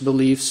religious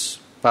beliefs,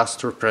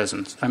 past or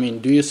present? I mean,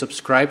 do you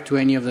subscribe to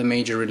any of the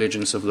major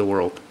religions of the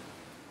world?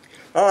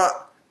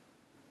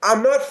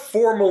 I'm not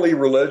formally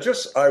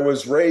religious. I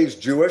was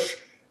raised Jewish,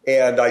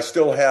 and I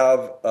still have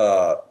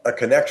a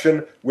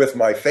connection with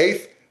my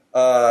faith,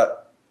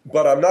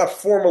 but I'm not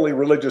formally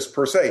religious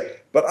per se.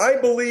 But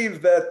I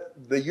believe that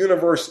the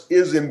universe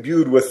is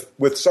imbued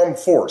with some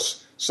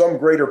force, some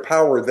greater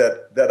power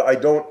that I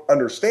don't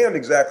understand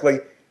exactly,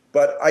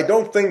 but I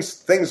don't think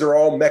things are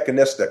all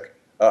mechanistic.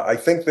 I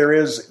think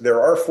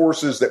there are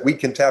forces that we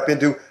can tap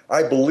into.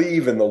 I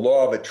believe in the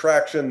law of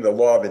attraction, the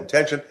law of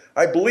intention.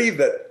 I believe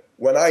that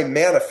when I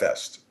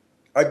manifest,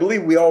 I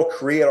believe we all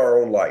create our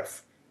own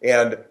life.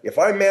 And if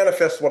I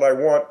manifest what I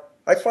want,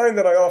 I find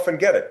that I often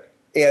get it.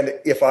 And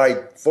if I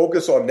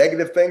focus on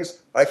negative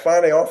things, I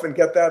find I often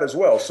get that as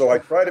well. So I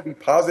try to be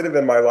positive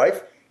in my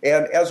life.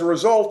 And as a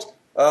result,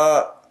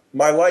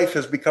 my life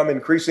has become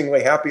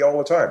increasingly happy all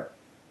the time.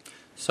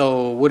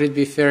 So would it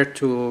be fair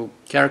to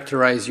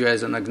characterize you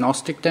as an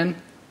agnostic then?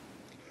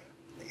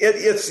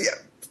 It's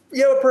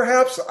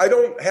perhaps. I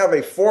don't have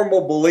a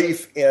formal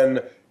belief in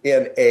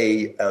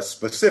a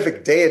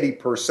specific deity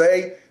per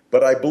se,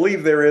 but I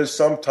believe there is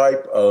some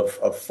type of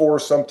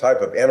force, some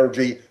type of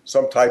energy,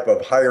 some type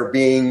of higher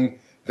being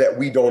that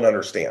we don't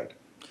understand.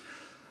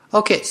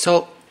 Okay,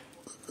 so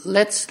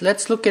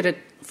let's look at it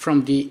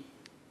from the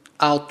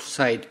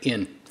outside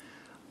in.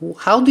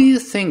 How do you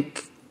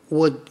think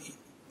would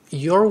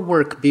your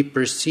work be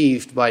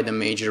perceived by the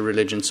major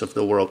religions of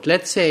the world?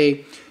 Let's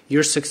say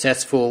you're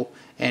successful,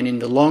 and in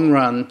the long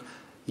run,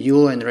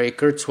 you and Ray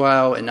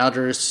Kurzweil and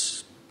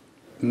others,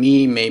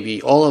 me,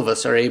 maybe all of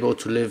us, are able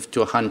to live to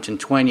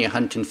 120,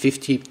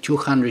 150,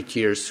 200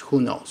 years,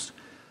 who knows?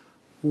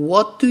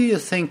 What do you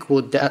think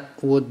would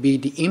be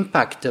the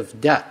impact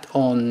of that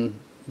on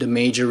the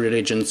major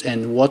religions,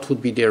 and what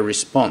would be their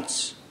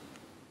response?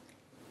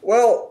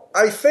 Well,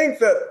 I think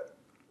that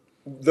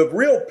the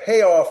real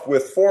payoff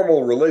with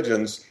formal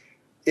religions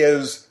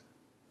is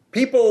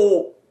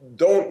people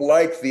don't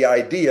like the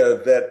idea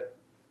that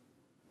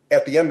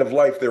at the end of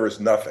life there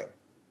is nothing.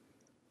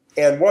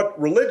 And what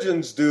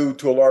religions do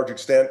to a large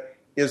extent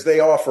is they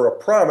offer a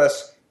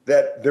promise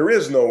that there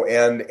is no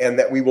end and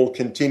that we will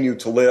continue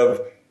to live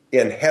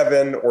in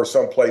heaven or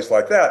someplace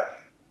like that.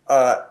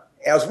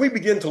 As we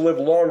begin to live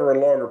longer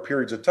and longer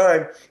periods of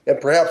time, and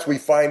perhaps we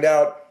find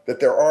out that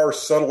there are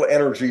subtle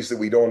energies that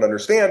we don't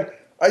understand,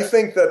 I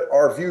think that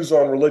our views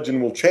on religion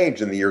will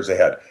change in the years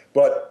ahead.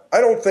 But I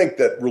don't think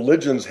that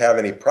religions have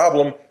any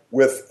problem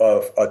with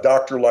a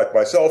doctor like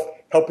myself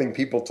helping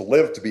people to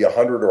live to be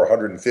 100 or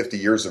 150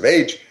 years of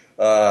age,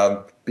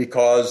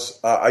 because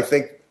I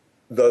think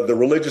the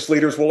religious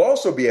leaders will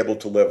also be able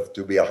to live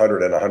to be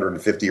 100 and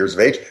 150 years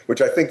of age,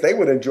 which I think they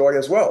would enjoy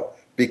as well.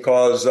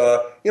 Because,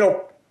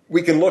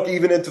 we can look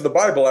even into the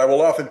Bible. I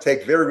will often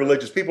take very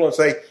religious people and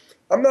say,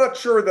 I'm not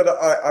sure that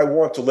I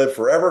want to live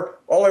forever.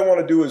 All I want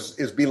to do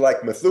is be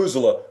like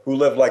Methuselah, who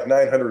lived like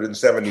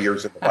 970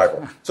 years in the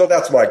Bible. So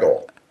that's my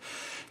goal.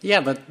 Yeah,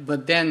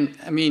 but then,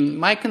 I mean,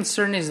 my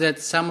concern is that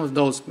some of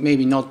those,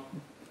 maybe not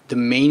the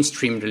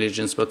mainstream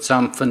religions, but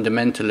some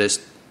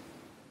fundamentalist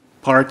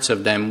parts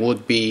of them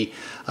would be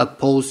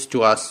opposed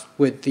to us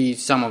with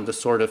some of the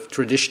sort of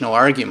traditional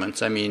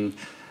arguments. I mean,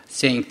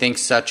 saying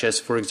things such as,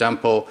 for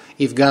example,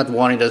 if God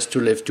wanted us to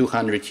live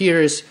 200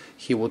 years,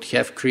 he would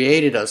have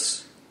created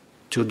us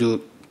to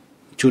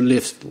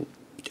live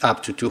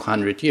up to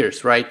 200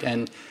 years, right?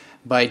 And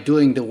by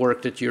doing the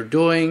work that you're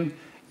doing,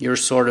 you're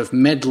sort of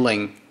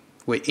meddling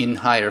in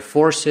higher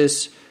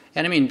forces.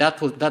 And I mean,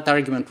 that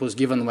argument was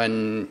given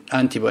when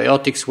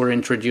antibiotics were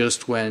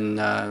introduced, when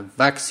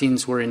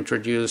vaccines were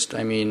introduced.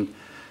 I mean,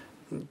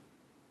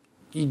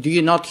 do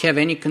you not have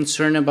any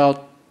concern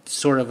about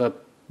sort of a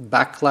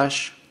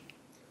backlash?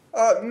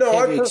 No,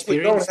 have I you personally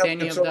don't experienced have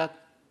any concern. of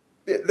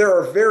that? There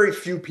are very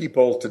few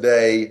people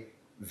today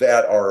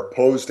that are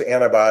opposed to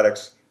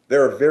antibiotics.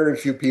 There are very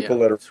few people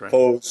that are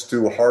opposed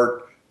to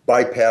heart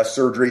bypass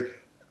surgery.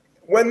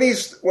 When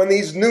these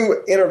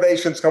new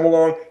innovations come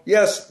along,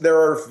 yes, there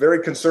are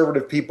very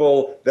conservative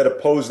people that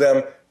oppose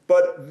them,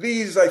 but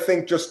these, I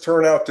think, just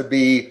turn out to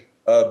be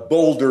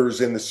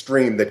boulders in the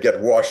stream that get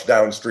washed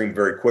downstream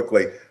very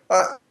quickly.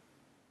 I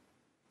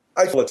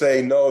would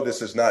say, no,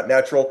 this is not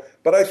natural,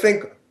 but I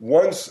think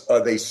once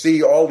they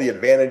see all the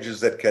advantages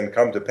that can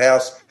come to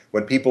pass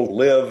when people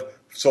live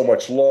so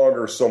much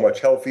longer, so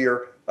much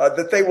healthier,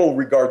 that they will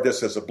regard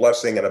this as a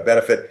blessing and a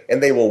benefit,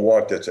 and they will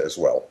want it as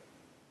well.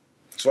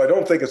 So I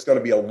don't think it's going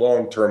to be a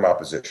long-term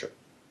opposition.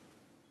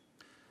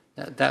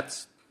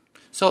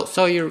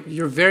 So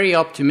you're very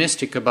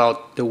optimistic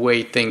about the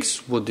way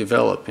things will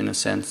develop, in a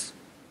sense.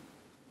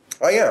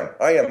 I am.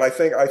 I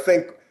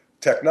think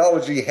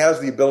technology has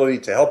the ability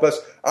to help us.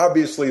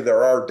 Obviously,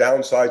 there are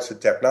downsides to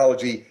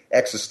technology,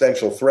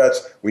 existential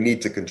threats. We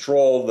need to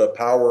control the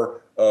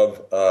power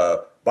of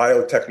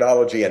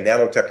biotechnology and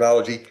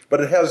nanotechnology,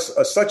 but it has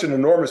such an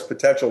enormous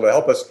potential to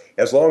help us.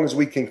 As long as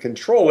we can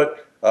control it,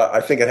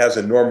 I think it has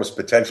enormous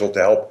potential to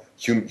help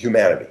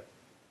humanity.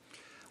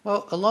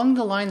 Well, along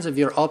the lines of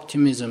your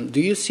optimism,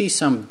 do you see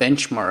some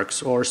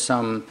benchmarks or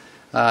some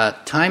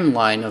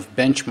timeline of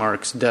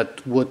benchmarks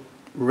that would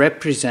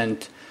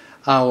represent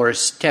our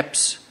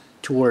steps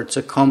towards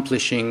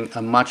accomplishing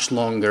a much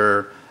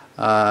longer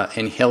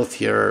and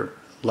healthier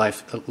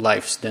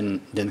lives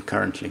than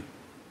currently?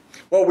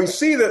 Well, we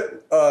see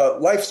that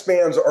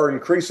lifespans are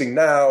increasing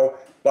now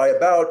by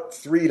about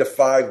 3 to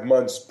 5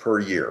 months per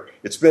year.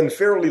 It's been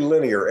fairly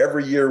linear.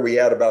 Every year we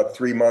add about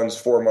 3 months,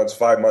 4 months,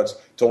 5 months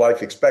to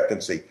life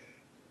expectancy.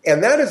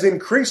 And that is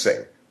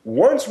increasing.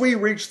 Once we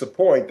reach the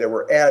point that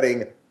we're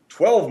adding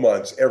 12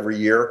 months every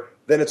year,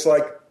 then it's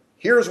like,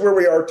 here's where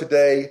we are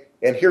today,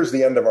 and here's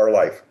the end of our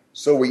life.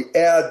 So we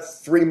add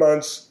 3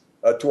 months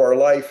to our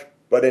life,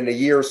 but in a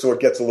year, so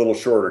it gets a little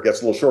shorter,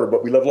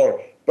 but we live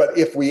long. But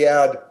if we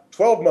add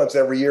 12 months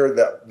every year,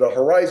 the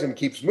horizon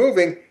keeps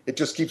moving. It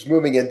just keeps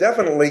moving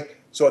indefinitely.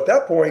 So at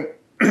that point,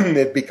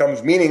 it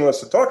becomes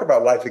meaningless to talk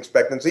about life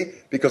expectancy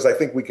because I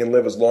think we can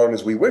live as long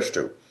as we wish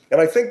to.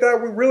 And I think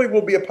that really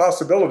will be a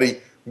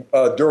possibility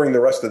during the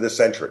rest of this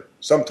century.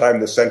 Sometime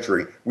this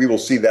century, we will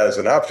see that as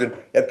an option.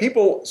 And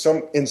people,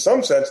 in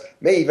some sense,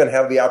 may even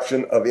have the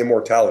option of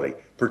immortality,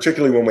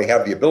 particularly when we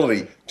have the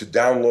ability to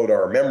download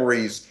our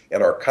memories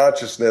and our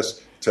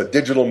consciousness to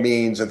digital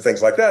means and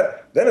things like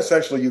that. Then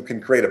essentially you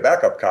can create a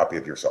backup copy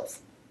of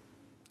yourself.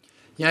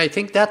 Yeah, I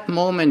think that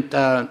moment,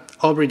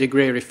 Aubrey de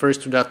Grey refers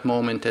to that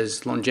moment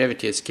as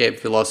longevity,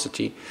 escape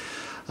velocity.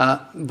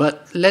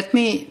 But let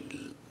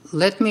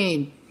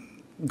me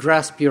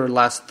grasp your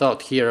last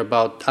thought here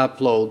about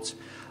uploads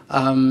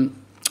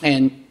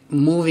and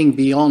moving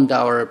beyond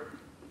our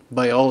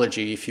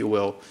biology, if you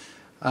will.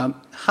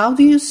 How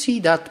do you see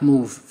that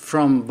move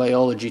from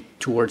biology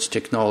towards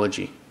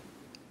technology?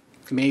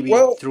 Maybe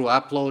through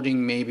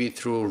uploading, maybe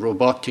through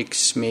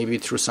robotics, maybe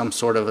through some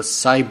sort of a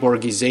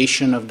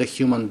cyborgization of the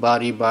human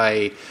body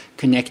by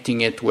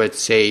connecting it with,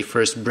 say,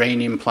 first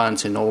brain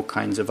implants and all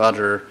kinds of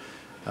other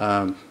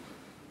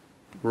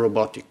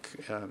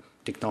robotic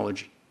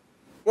technology.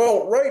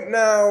 Well, right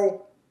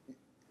now,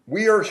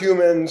 we are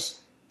humans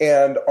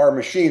and our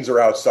machines are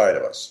outside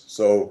of us.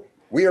 So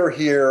we are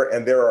here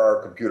and there are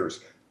our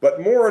computers.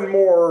 But more and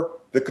more,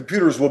 the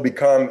computers will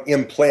become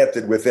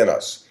implanted within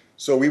us.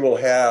 So we will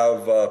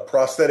have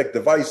prosthetic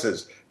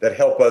devices that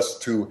help us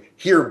to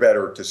hear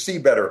better, to see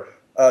better.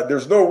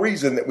 There's no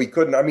reason that we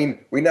couldn't. I mean,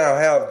 we now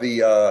have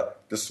the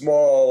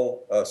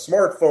small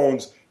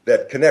smartphones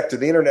that connect to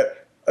the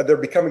internet. They're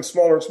becoming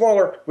smaller and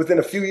smaller. Within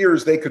a few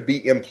years, they could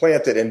be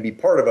implanted and be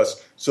part of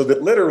us so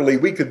that literally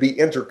we could be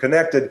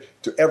interconnected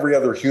to every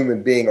other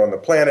human being on the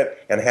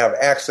planet and have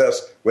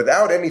access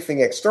without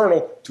anything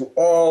external to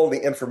all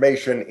the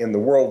information in the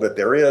world that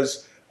there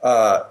is.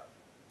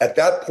 At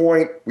that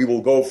point, we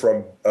will go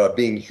from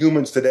being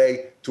humans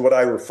today to what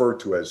I refer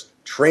to as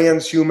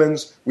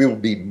transhumans. We will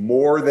be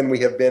more than we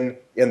have been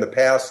in the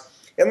past.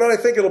 And then I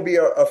think it'll be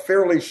a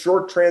fairly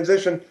short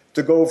transition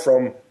to go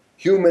from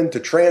human to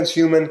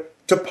transhuman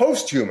to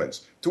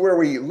post-humans, to where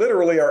we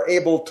literally are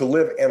able to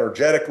live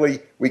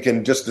energetically. We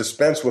can just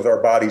dispense with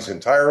our bodies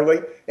entirely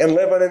and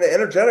live on an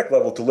energetic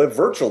level, to live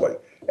virtually.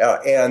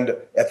 And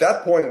at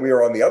that point, we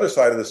are on the other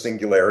side of the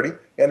singularity,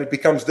 and it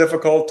becomes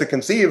difficult to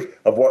conceive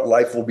of what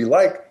life will be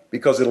like,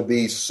 because it'll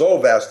be so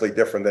vastly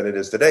different than it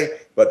is today.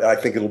 But I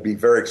think it'll be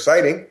very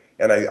exciting,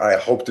 and I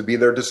hope to be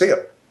there to see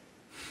it.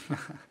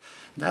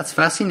 That's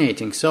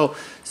fascinating. So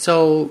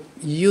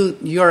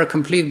you're a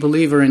complete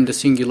believer in the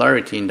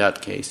singularity in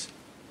that case.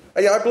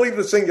 Yeah, I believe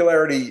the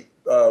singularity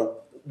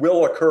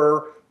will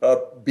occur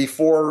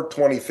before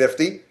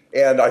 2050,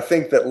 and I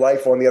think that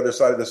life on the other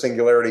side of the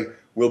singularity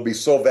will be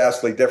so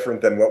vastly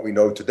different than what we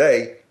know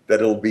today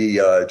that it'll be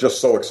just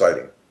so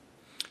exciting.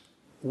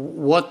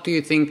 What do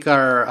you think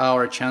are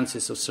our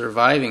chances of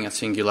surviving a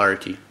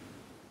singularity?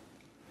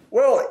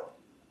 Well,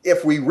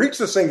 if we reach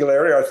the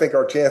singularity, I think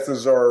our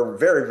chances are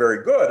very,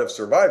 very good of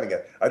surviving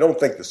it. I don't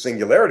think the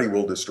singularity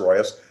will destroy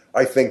us.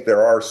 I think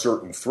there are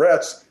certain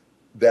threats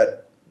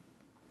that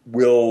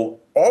will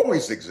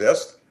always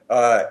exist,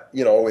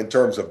 in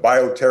terms of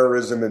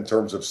bioterrorism, in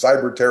terms of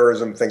cyber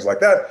terrorism, things like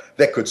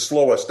that could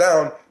slow us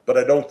down, but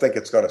I don't think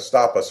it's going to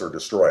stop us or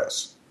destroy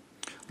us.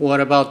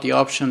 What about the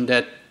option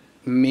that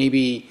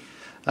maybe,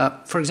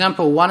 for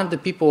example, one of the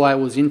people I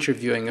was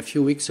interviewing a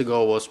few weeks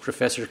ago was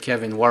Professor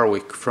Kevin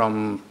Warwick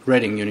from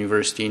Reading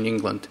University in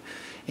England.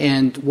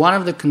 And one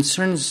of the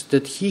concerns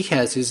that he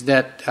has is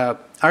that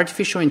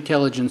artificial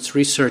intelligence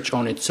research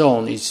on its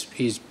own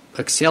is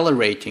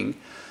accelerating,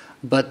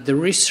 but the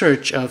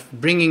research of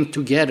bringing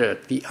together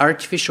the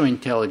artificial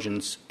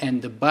intelligence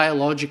and the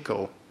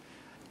biological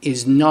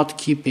is not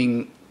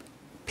keeping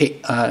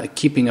a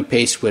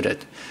pace with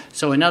it.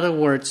 So in other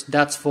words,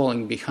 that's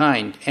falling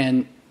behind.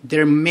 And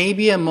there may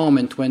be a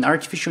moment when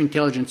artificial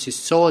intelligence is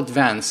so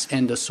advanced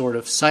and the sort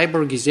of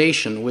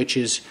cyborgization, which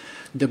is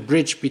the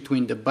bridge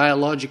between the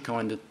biological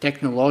and the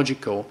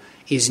technological,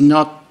 is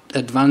not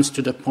advanced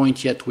to the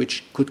point yet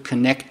which could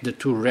connect the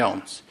two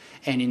realms.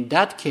 And in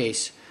that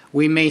case,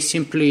 we may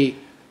simply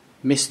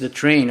miss the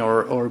train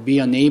or be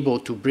unable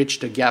to bridge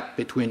the gap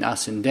between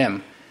us and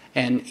them.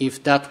 And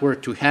if that were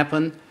to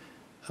happen,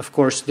 of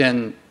course,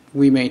 then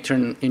we may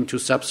turn into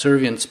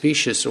subservient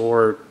species,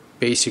 or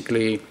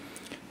basically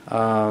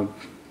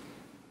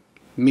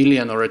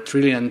million or a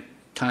trillion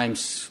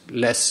times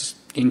less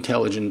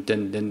intelligent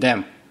than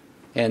them.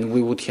 And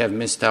we would have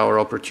missed our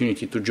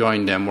opportunity to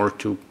join them or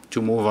to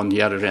move on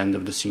the other end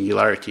of the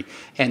singularity.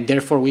 And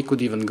therefore, we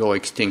could even go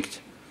extinct.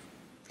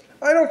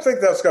 I don't think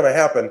that's going to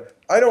happen.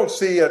 I don't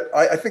see it.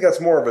 I think that's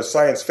more of a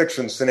science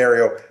fiction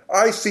scenario.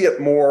 I see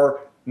it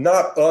more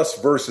not us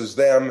versus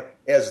them,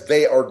 as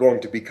they are going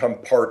to become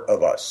part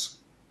of us.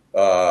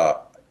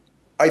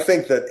 I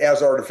think that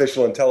as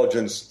artificial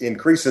intelligence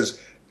increases,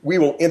 we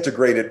will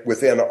integrate it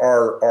within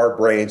our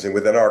brains and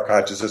within our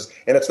consciousness,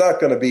 and it's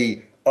not going to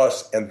be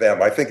us and them.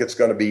 I think it's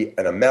going to be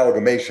an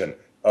amalgamation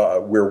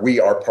where we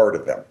are part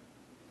of them.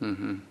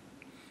 Mm-hmm.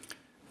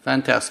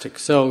 Fantastic.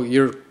 So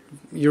you're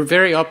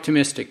very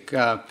optimistic.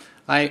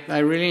 I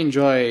really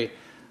enjoy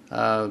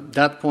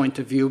that point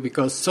of view,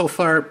 because so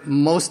far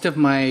most of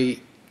my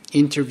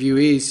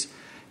interviewees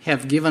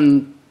have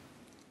given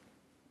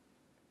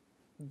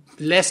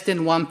less than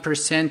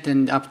 1%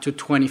 and up to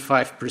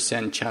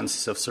 25%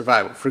 chances of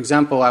survival. For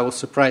example, I was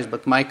surprised,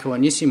 but Michael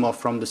Anisimov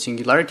from the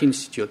Singularity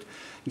Institute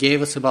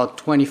gave us about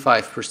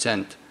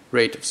 25%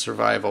 rate of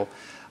survival.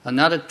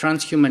 Another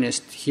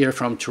transhumanist here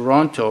from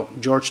Toronto,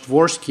 George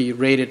Dvorsky,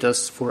 rated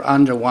us for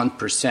under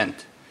 1%.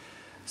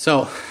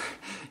 So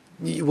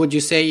would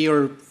you say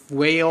you're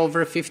way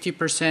over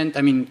 50%?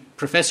 I mean,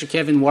 Professor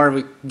Kevin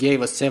Warwick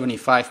gave us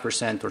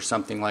 75% or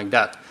something like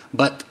that,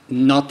 but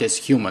not as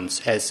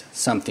humans, as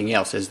something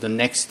else, as the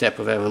next step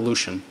of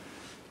evolution.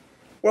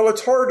 Well,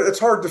 it's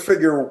hard to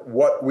figure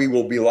what we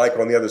will be like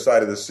on the other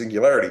side of the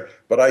singularity,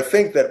 but I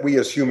think that we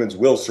as humans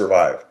will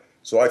survive.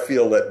 So I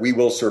feel that we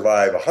will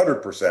survive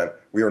 100%.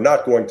 We are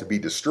not going to be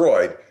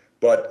destroyed,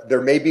 but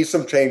there may be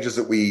some changes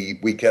that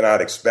we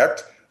cannot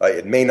expect.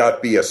 It may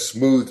not be a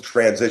smooth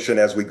transition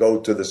as we go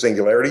to the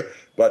singularity,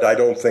 but I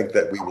don't think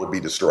that we will be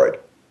destroyed.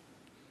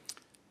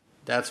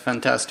 That's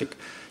fantastic.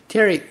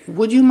 Terry,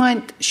 would you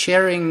mind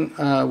sharing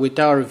with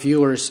our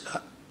viewers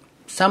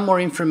some more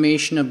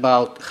information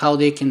about how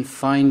they can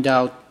find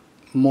out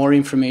more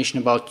information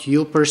about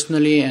you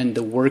personally and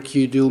the work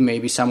you do,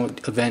 maybe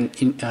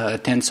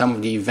attend some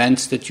of the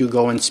events that you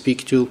go and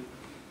speak to?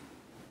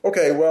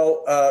 Okay,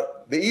 well,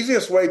 the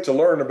easiest way to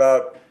learn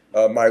about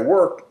my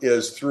work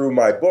is through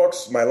my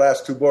books. My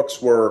last two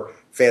books were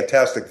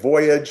Fantastic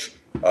Voyage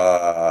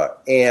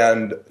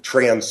and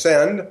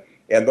Transcend,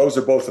 and those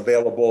are both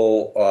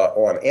available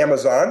on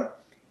Amazon.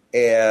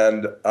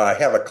 And I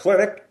have a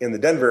clinic in the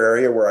Denver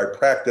area where I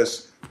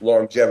practice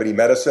longevity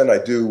medicine. I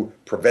do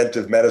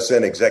preventive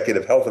medicine,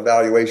 executive health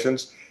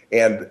evaluations,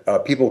 and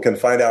people can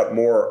find out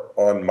more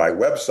on my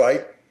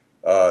website,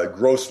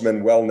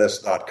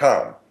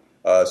 grossmanwellness.com.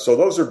 So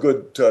those are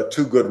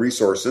two good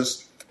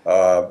resources,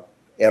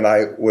 and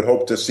I would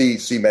hope to see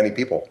many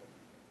people.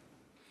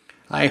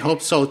 I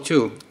hope so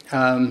too.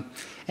 And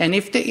And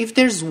if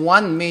there's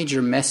one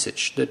major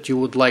message that you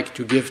would like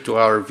to give to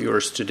our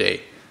viewers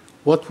today,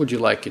 what would you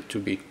like it to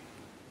be?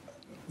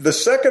 The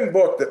second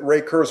book that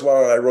Ray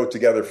Kurzweil and I wrote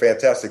together,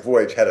 Fantastic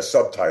Voyage, had a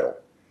subtitle.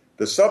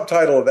 The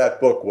subtitle of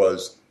that book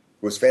was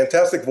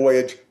Fantastic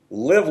Voyage,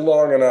 Live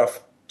Long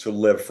Enough to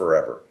Live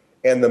Forever.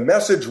 And the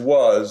message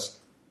was,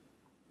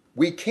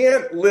 we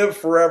can't live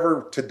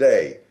forever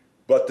today,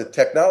 but the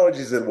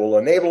technologies that will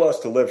enable us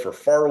to live for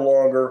far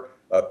longer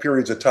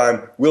periods of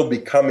time will be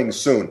coming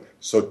soon.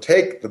 So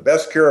take the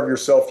best care of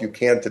yourself you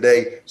can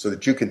today so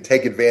that you can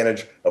take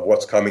advantage of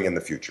what's coming in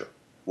the future.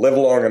 Live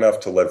long enough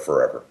to live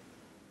forever.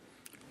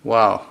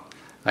 Wow.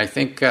 I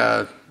think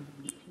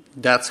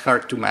that's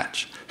hard to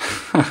match.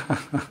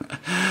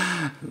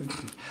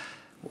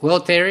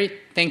 Well, Terry,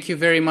 thank you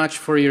very much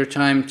for your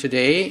time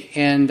today,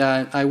 and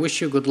I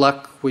wish you good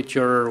luck with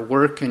your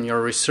work and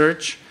your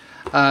research.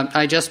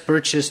 I just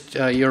purchased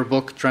your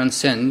book,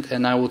 TRANSCEND,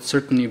 and I will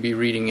certainly be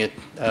reading it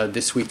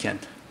this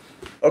weekend.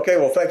 Okay,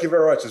 well, thank you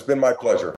very much. It's been my pleasure.